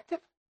ineffective.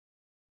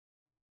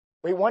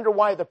 We wonder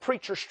why the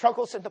preacher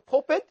struggles in the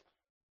pulpit.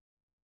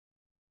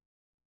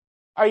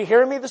 Are you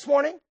hearing me this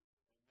morning?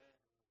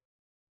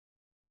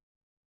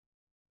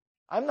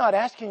 I'm not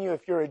asking you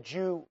if you're a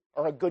Jew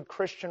or a good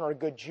Christian or a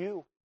good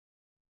Jew.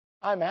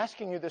 I'm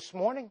asking you this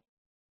morning,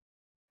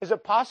 is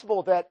it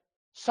possible that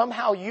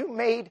somehow you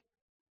made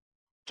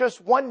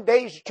just one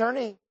day's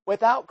journey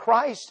without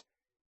Christ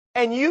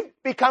and you've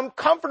become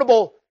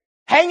comfortable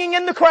hanging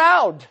in the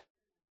crowd?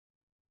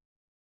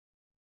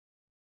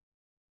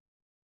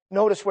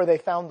 Notice where they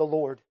found the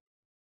Lord.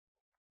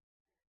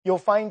 You'll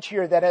find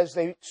here that as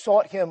they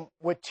sought Him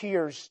with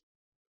tears,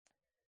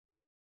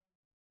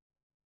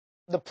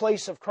 the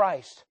place of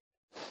Christ.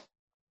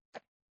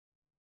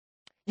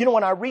 You know,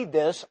 when I read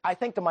this, I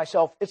think to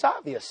myself, it's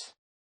obvious.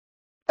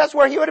 That's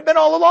where He would have been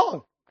all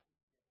along.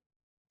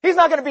 He's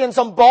not going to be in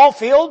some ball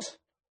fields.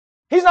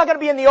 He's not going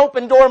to be in the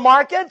open door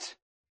market.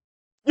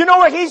 You know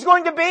where He's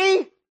going to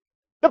be?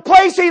 The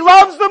place He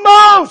loves the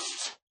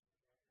most.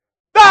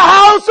 The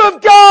house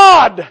of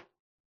God.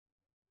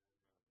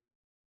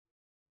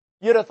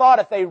 You'd have thought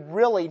if they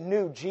really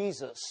knew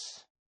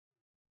Jesus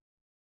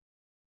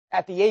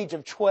at the age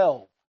of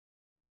 12,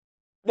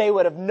 they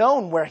would have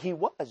known where He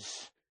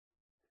was.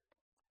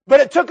 But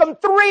it took them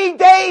 3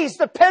 days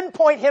to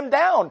pinpoint Him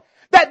down.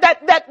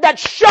 That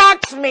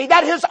shocks me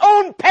that His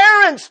own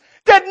parents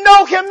didn't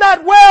know Him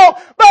that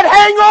well. But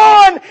hang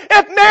on,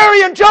 if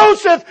Mary and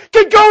Joseph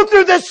could go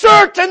through this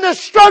search and this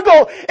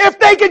struggle, if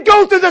they could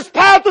go through this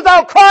path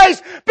without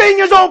Christ being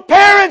His own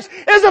parents,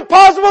 is it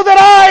possible that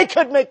I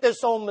could make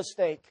this own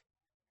mistake?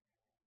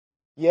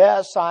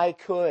 Yes, I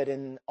could,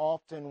 and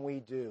often we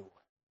do.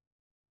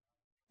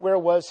 Where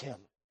was Him?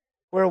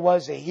 Where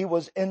was He? He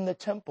was in the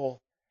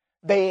temple.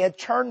 They had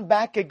turned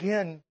back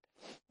again.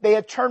 They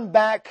had turned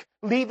back,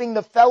 leaving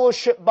the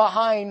fellowship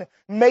behind,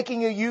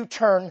 making a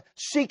U-turn,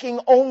 seeking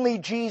only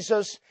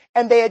Jesus.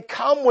 And they had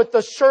come with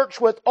the search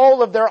with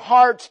all of their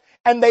hearts,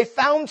 and they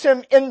found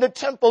Him in the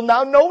temple.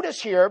 Now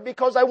notice here,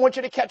 because I want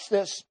you to catch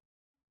this.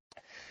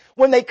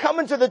 When they come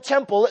into the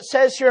temple, it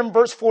says here in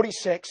verse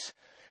 46,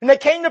 and it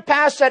came to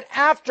pass that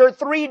after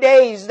 3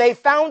 days, they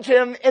found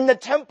Him in the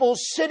temple,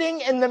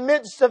 sitting in the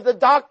midst of the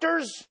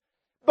doctors,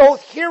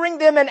 both hearing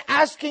them and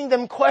asking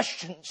them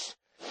questions.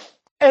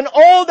 And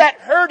all that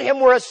heard Him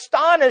were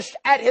astonished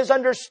at His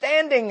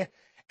understanding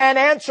and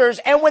answers.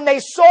 And when they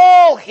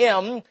saw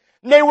Him,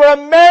 they were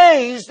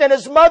amazed. And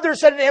His mother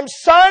said to Him,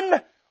 Son,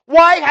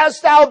 why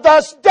hast thou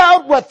thus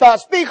dealt with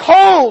us?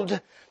 Behold,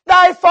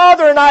 thy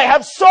father and I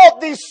have sought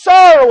thee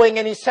sorrowing.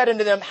 And He said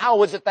unto them,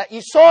 How is it that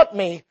ye sought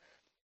me?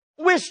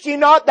 Wist ye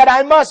not that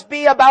I must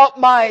be about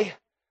my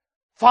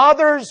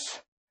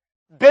Father's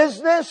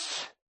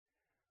business?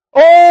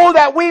 Oh,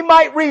 that we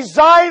might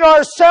resign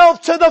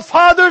ourselves to the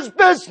Father's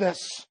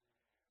business.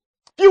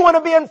 If you want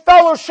to be in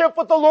fellowship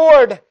with the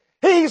Lord,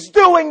 He's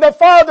doing the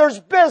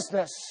Father's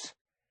business.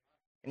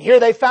 And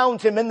here they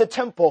found Him in the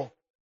temple.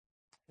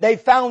 They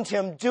found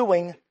Him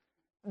doing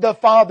the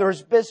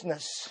Father's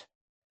business.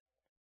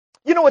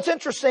 You know what's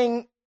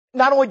interesting?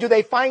 Not only do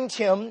they find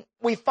Him,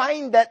 we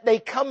find that they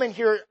come in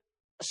here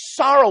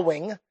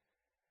sorrowing.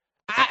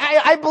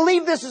 I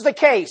believe this is the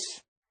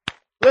case.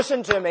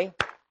 Listen to me.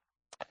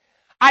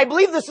 I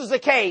believe this is the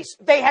case.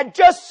 They had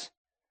just,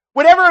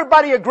 would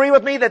everybody agree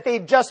with me that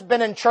they'd just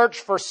been in church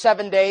for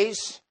 7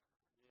 days?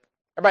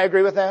 Everybody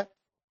agree with that?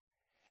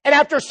 And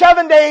after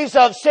 7 days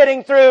of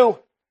sitting through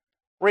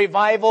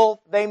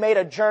revival, they made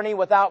a journey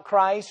without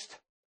Christ.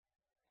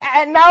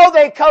 And now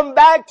they come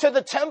back to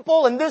the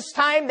temple, and this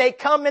time they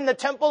come in the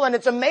temple, and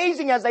it's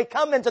amazing as they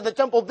come into the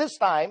temple this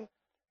time,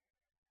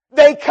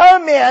 they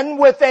come in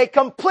with a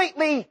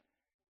completely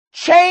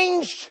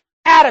changed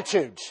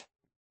attitude.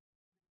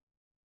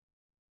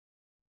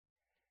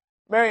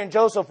 Mary and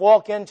Joseph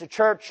walk into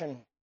church and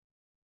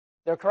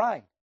they're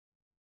crying.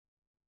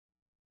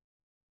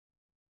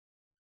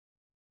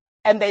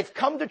 And they've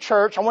come to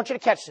church, I want you to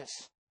catch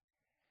this.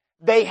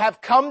 They have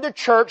come to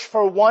church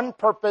for one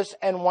purpose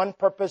and one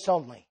purpose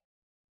only.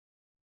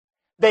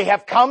 They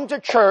have come to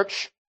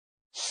church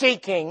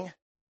seeking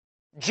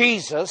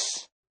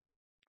Jesus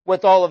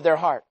with all of their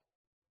heart.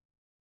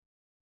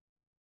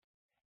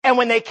 And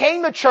when they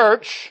came to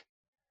church,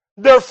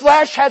 their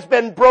flesh has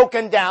been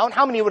broken down.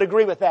 How many would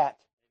agree with that?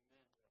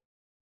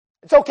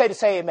 It's okay to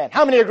say amen.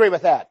 How many agree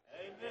with that?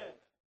 Amen.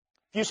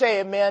 If you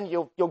say amen,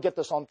 you'll get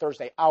this on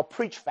Thursday. I'll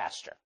preach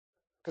faster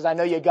because I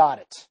know you got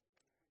it.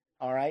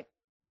 All right?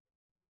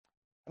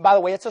 And by the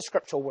way, it's a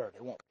scriptural word.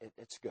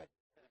 It's good.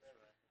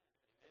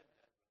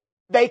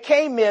 They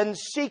came in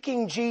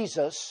seeking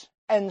Jesus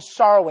and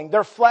sorrowing.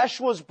 Their flesh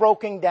was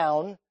broken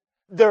down.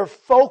 Their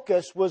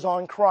focus was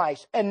on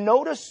Christ. And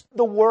notice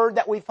the word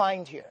that we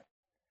find here.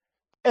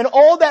 And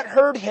all that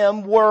heard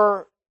Him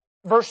were,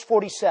 verse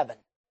 47.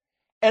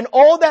 And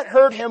all that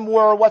heard Him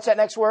were, what's that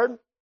next word?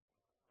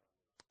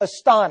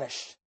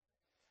 Astonished.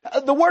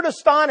 The word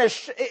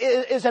astonished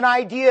is an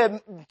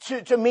idea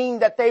to mean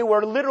that they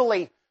were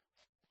literally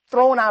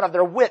thrown out of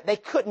their wit. They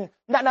couldn't,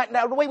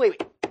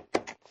 wait.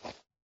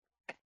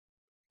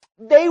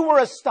 They were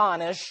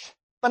astonished.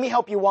 Let me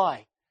help you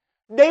why.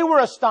 They were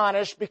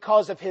astonished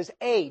because of his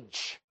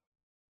age.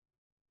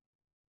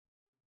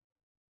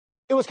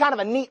 It was kind of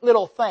a neat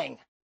little thing.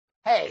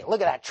 Hey,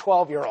 look at that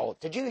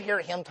 12-year-old. Did you hear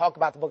him talk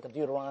about the book of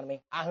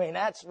Deuteronomy? I mean,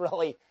 that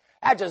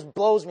just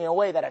blows me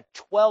away that a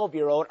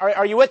 12-year-old,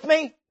 are you with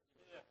me?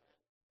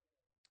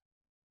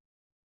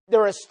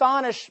 They're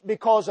astonished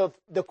because of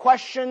the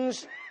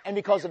questions and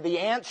because of the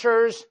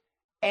answers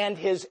and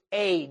his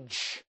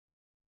age.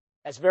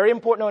 That's very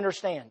important to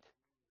understand.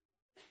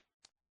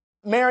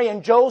 Mary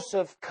and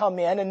Joseph come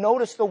in, and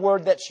notice the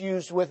word that's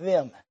used with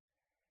them.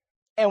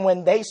 And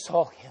when they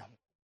saw him,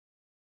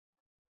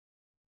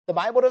 the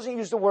Bible doesn't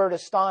use the word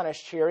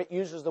astonished here. It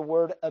uses the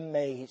word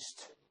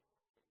amazed.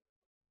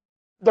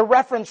 The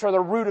reference or the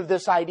root of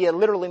this idea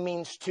literally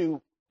means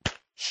to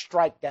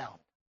strike down.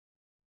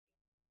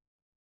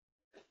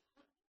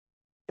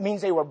 It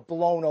means they were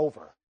blown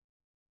over.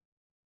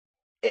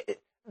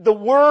 The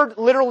word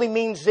literally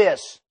means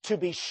this, to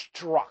be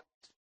struck,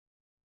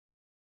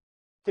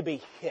 to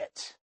be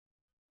hit.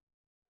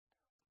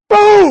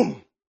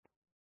 Boom!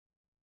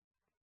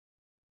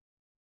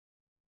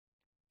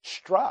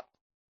 Struck.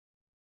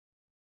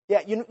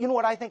 Yeah, you know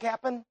what I think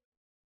happened?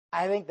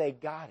 I think they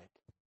got it.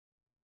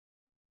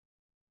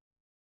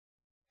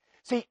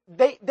 See,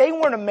 they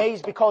weren't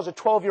amazed because a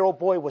 12-year-old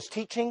boy was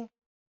teaching.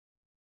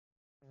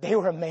 They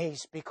were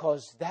amazed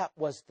because that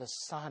was the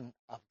Son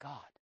of God.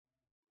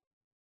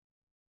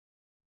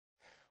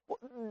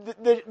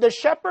 The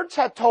shepherds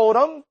had told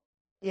them,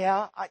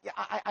 yeah,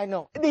 I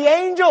know. The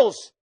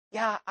angels,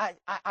 yeah,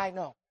 I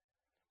know.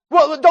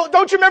 Well,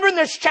 don't you remember in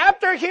this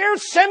chapter here,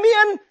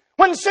 Simeon?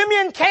 When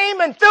Simeon came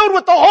and filled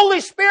with the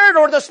Holy Spirit,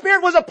 or the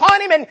Spirit was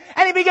upon him, and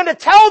he began to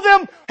tell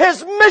them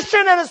his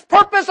mission and his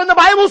purpose, and the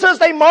Bible says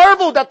they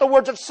marveled at the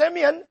words of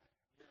Simeon.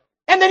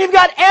 And then you've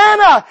got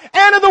Anna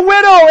the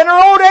widow in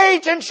her old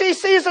age, and she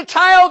sees a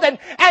child,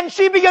 and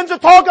she begins to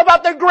talk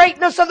about the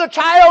greatness of the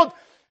child.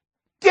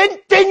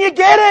 Didn't you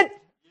get it?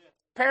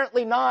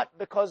 Apparently not,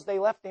 because they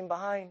left him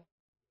behind.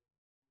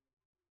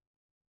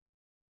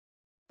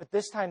 But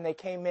this time they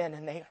came in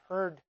and they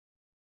heard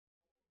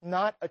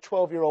not a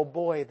 12-year-old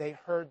boy, they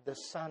heard the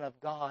Son of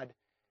God,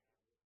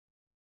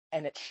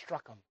 and it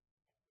struck them.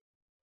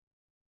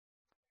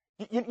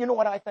 You know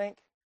what I think?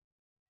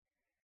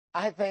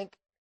 I think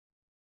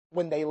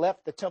when they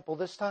left the temple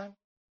this time,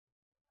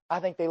 I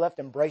think they left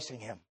embracing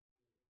him.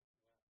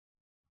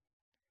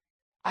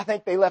 I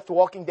think they left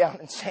walking down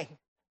and saying,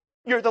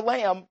 "You're the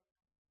Lamb.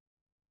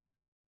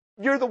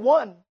 You're the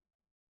one.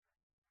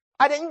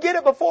 I didn't get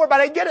it before, but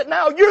I get it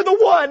now. You're the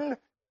one.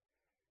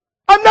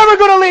 I'm never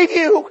going to leave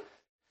you.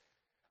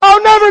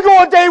 I'll never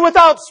go a day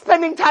without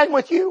spending time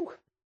with you."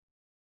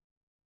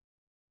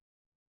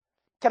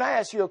 Can I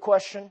ask you a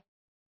question?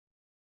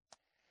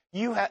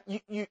 You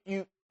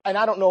and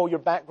I don't know your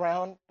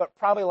background, but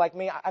probably like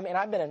me, I mean,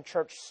 I've been in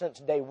church since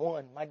day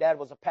one. My dad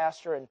was a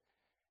pastor, and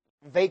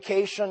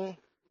vacation,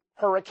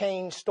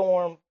 hurricane,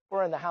 storm,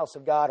 we're in the house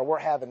of God, or we're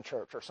having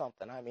church or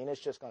something. I mean,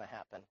 it's just going to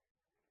happen.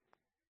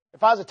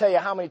 If I was to tell you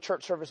how many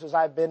church services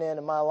I've been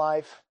in my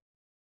life,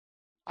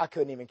 I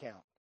couldn't even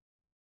count.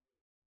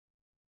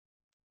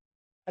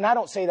 And I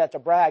don't say that to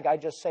brag. I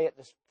just say it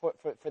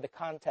for the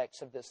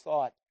context of this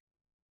thought.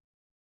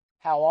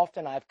 How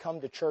often I've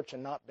come to church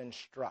and not been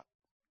struck.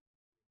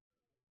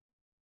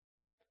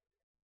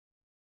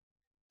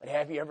 But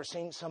have you ever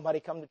seen somebody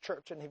come to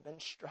church and they've been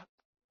struck?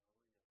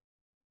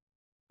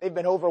 They've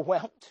been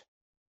overwhelmed.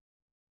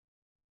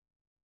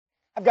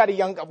 I've got a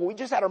young couple. We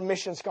just had our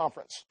missions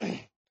conference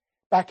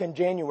back in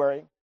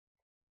January.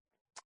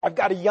 I've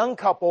got a young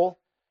couple.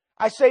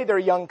 I say they're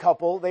a young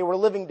couple. They were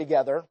living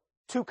together.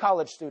 2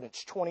 college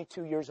students,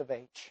 22 years of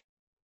age.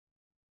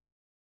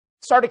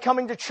 Started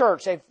coming to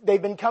church.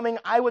 They've been coming,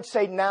 I would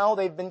say now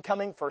they've been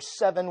coming for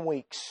 7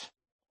 weeks.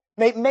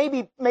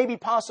 Maybe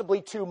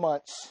possibly 2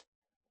 months.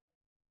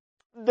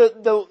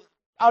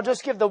 I'll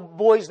just give the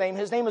boy's name.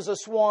 His name is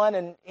Aswan,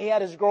 and he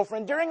had his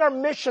girlfriend. During our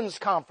missions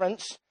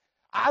conference,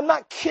 I'm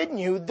not kidding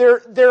you,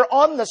 they're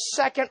on the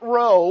second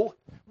row,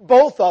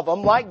 both of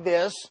them, like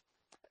this.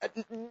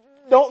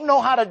 Don't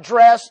know how to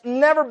dress,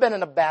 never been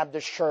in a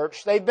Baptist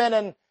church. They've been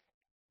in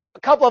a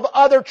couple of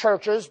other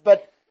churches,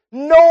 but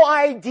no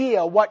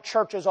idea what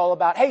church is all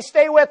about. Hey,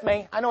 stay with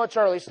me. I know it's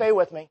early. Stay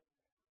with me.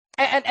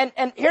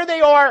 And here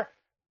they are.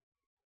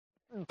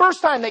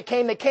 First time they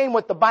came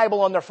with the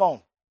Bible on their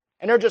phone.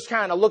 And they're just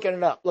kind of looking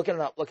it up.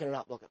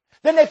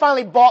 Then they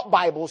finally bought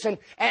Bibles, and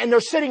they're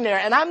sitting there.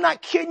 And I'm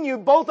not kidding you,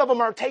 both of them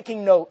are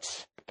taking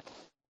notes.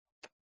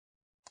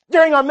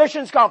 During our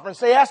missions conference,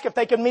 they asked if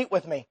they could meet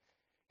with me.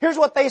 Here's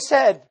what they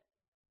said,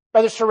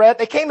 Brother Surratt.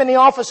 They came in the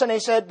office and they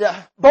said,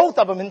 both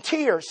of them in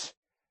tears,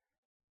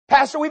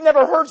 "Pastor, we've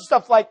never heard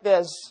stuff like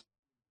this.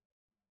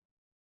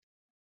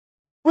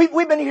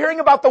 We've been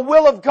hearing about the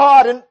will of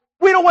God, and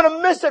we don't want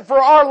to miss it for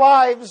our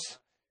lives.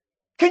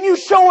 Can you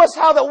show us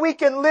how that we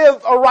can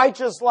live a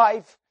righteous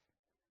life?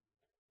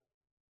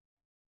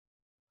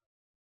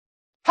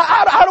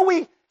 How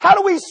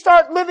do we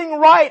start living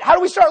right? How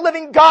do we start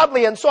living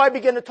godly? And so I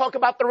began to talk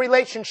about the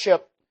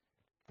relationship.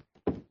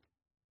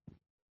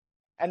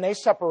 And they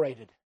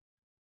separated.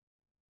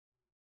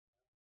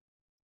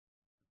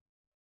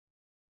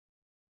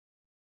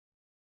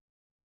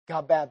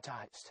 Got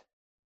baptized.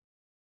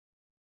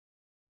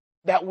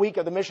 That week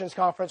of the missions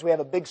conference, we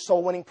have a big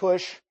soul winning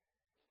push.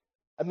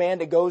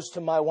 Amanda goes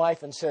to my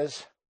wife and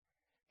says,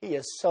 he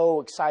is so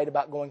excited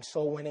about going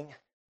soul winning.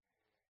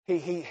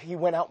 He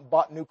went out and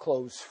bought new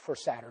clothes for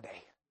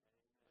Saturday.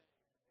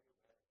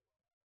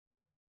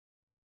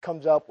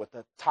 Comes up with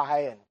a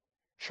tie and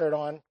shirt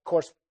on. Of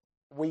course,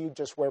 we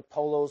just wear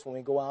polos when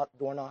we go out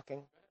door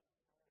knocking.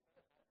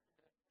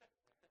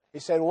 He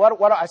said,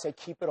 what? I said,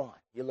 keep it on.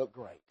 You look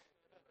great.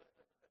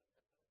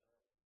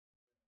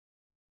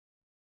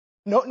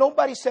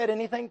 Nobody said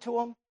anything to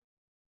him.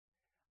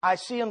 I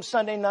see him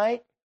Sunday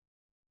night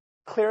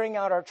clearing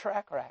out our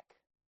track rack.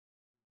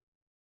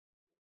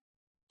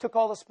 Took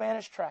all the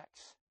Spanish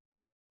tracts.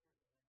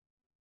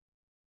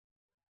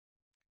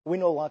 We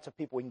know lots of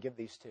people we can give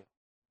these to.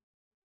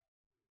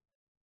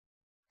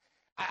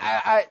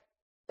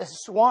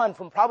 Swan,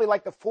 from probably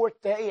like the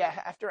fourth day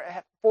after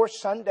fourth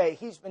Sunday,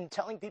 he's been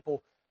telling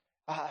people,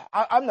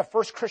 I'm the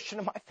first Christian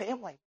in my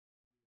family.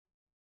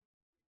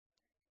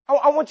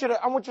 I want you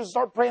to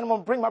start praying. I'm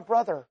going to bring my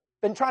brother.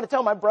 Been trying to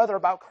tell my brother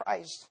about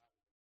Christ.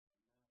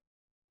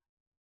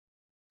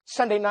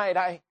 Sunday night,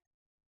 I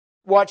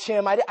watched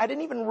him. I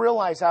didn't even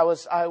realize I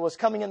was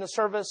coming into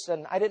service,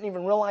 and I didn't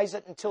even realize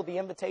it until the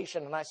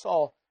invitation, and I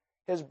saw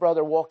his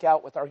brother walk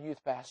out with our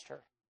youth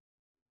pastor.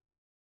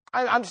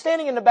 I'm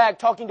standing in the back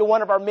talking to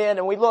one of our men,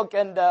 and we look,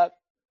 and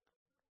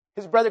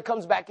his brother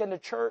comes back into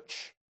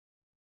church.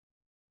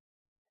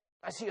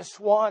 I see a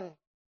Swan,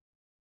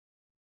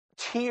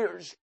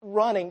 tears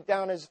running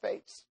down his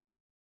face.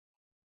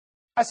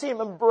 I see him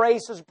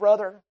embrace his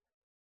brother.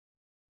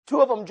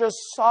 Two of them just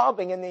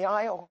sobbing in the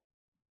aisle,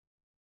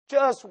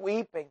 just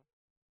weeping.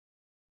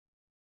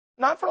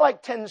 Not for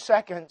like 10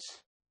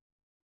 seconds,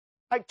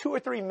 like 2 or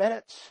 3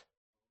 minutes.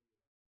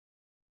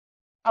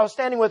 I was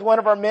standing with one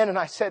of our men and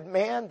I said,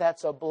 man,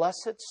 that's a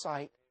blessed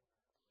sight.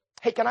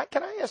 Hey, can I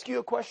ask you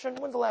a question?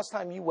 When's the last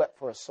time you wept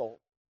for a soul?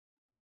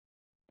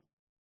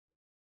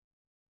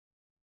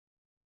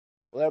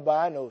 Well,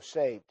 everybody I know is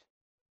saved.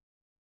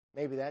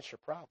 Maybe that's your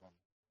problem.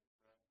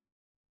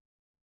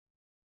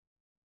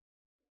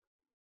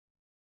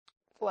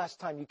 When's the last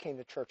time you came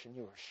to church and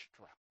you were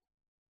struck?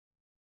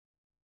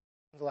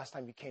 When's the last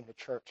time you came to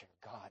church and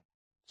God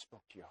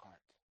spoke to your heart?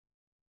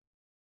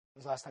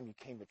 When's the last time you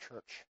came to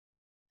church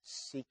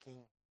seeking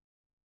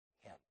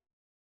Him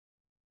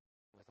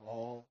with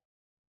all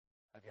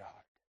of your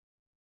heart?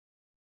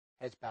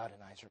 Heads bowed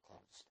and eyes are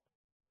closed.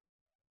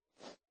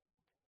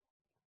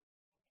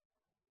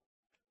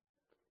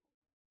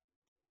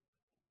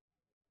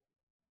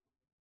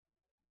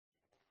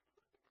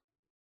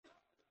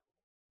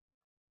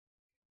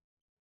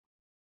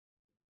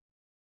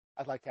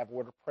 I'd like to have a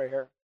word of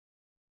prayer.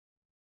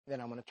 Then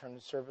I'm going to turn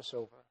the service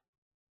over.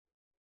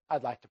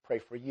 I'd like to pray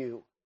for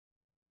you.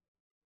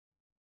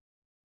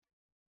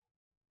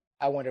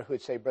 I wonder who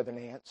would say, Brother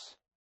Nance,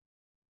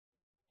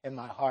 in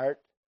my heart,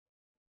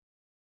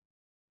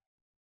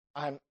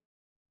 I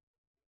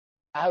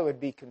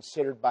would be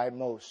considered by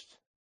most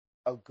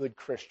a good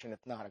Christian, if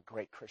not a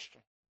great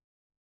Christian.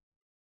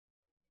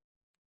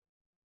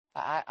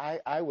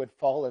 I would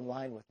fall in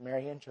line with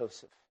Mary and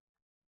Joseph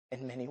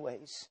in many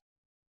ways.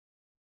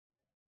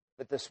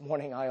 But this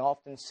morning I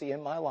often see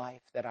in my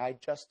life that I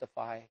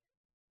justify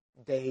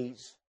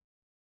days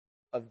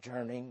of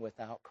journeying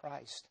without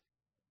Christ.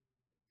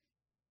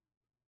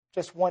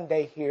 Just one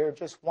day here,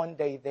 just one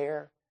day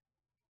there.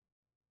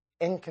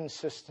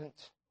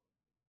 Inconsistent.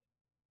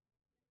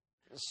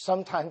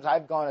 Sometimes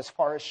I've gone as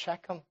far as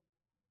Shechem.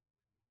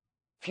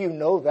 Few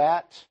know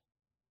that.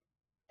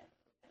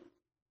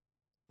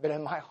 But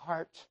in my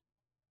heart,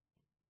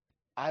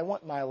 I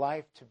want my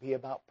life to be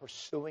about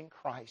pursuing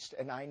Christ,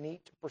 and I need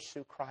to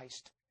pursue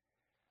Christ.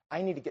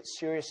 I need to get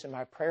serious in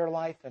my prayer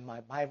life and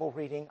my Bible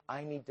reading.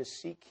 I need to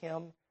seek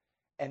Him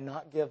and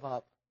not give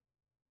up.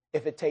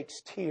 If it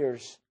takes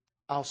tears,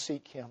 I'll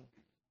seek Him.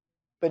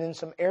 But in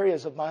some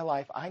areas of my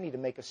life, I need to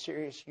make a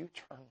serious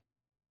U-turn,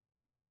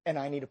 and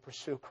I need to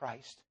pursue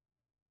Christ.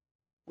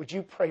 Would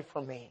you pray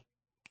for me?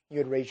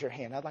 You'd raise your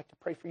hand. I'd like to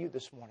pray for you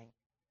this morning.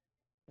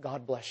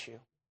 God bless you.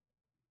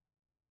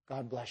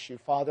 God bless you.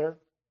 Father,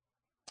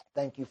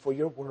 thank you for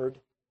your word.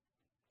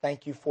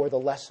 Thank you for the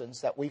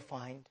lessons that we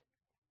find.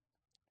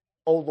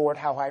 Oh Lord,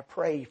 how I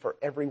pray for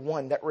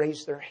everyone that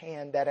raised their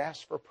hand, that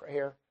asked for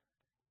prayer.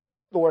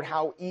 Lord,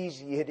 how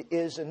easy it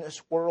is in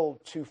this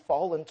world to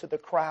fall into the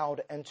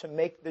crowd and to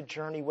make the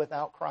journey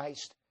without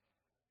Christ.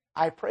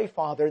 I pray,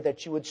 Father,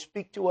 that you would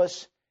speak to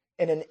us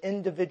in an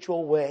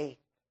individual way,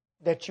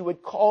 that you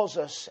would cause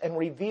us and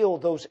reveal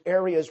those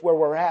areas where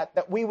we're at,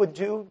 that we would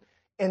do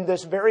in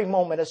this very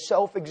moment a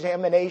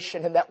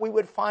self-examination, and that we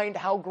would find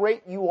how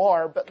great you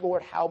are, but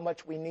Lord, how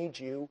much we need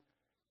you.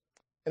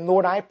 And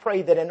Lord, I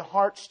pray that in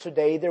hearts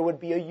today there would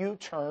be a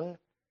U-turn,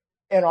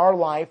 in our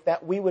life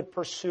that we would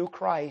pursue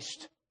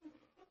Christ,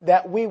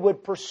 that we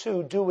would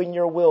pursue doing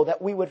your will,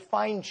 that we would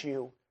find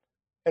you.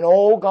 And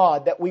oh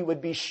God, that we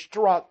would be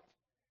struck.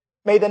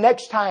 May the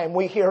next time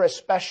we hear a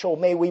special,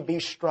 may we be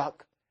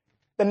struck.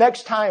 The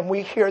next time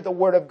we hear the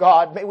Word of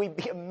God, may we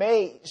be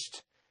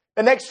amazed.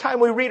 The next time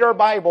we read our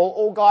Bible,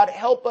 oh God,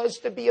 help us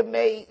to be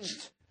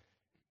amazed.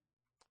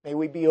 May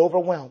we be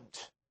overwhelmed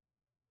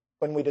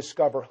when we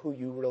discover who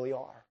you really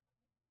are.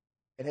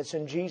 And it's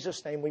in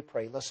Jesus' name we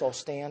pray. Let's all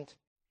stand.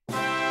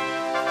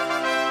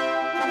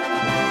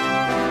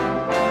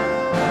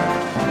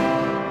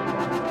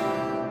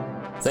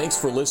 Thanks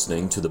for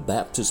listening to the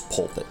Baptist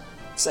Pulpit.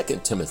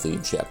 2 Timothy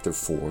chapter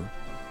 4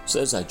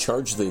 says, I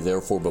charge thee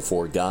therefore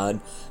before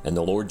God and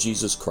the Lord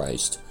Jesus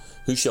Christ,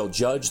 who shall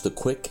judge the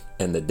quick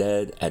and the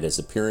dead at his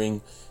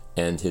appearing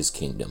and his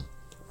kingdom.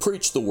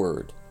 Preach the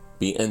word,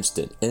 be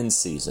instant, in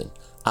season,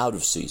 out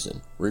of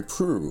season,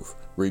 reprove,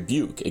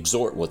 rebuke,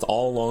 exhort with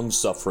all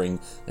long-suffering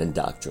and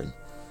doctrine.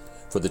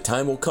 For the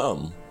time will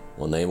come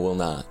when they will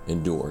not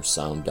endure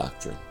sound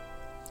doctrine.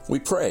 We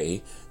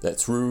pray that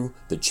through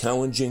the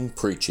challenging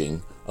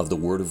preaching of the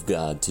Word of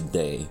God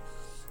today,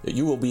 that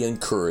you will be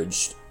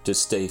encouraged to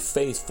stay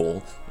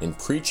faithful in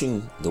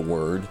preaching the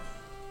Word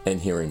and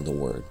hearing the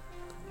Word.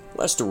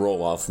 Lester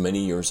Roloff many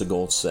years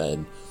ago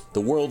said,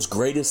 the world's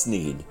greatest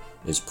need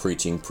is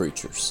preaching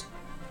preachers.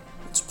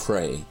 Let's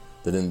pray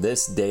that in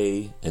this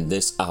day and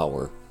this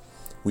hour,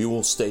 we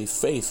will stay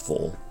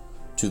faithful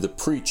to the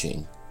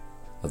preaching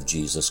of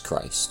Jesus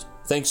Christ.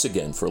 Thanks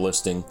again for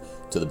listening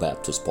to the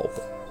Baptist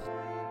Pulpit.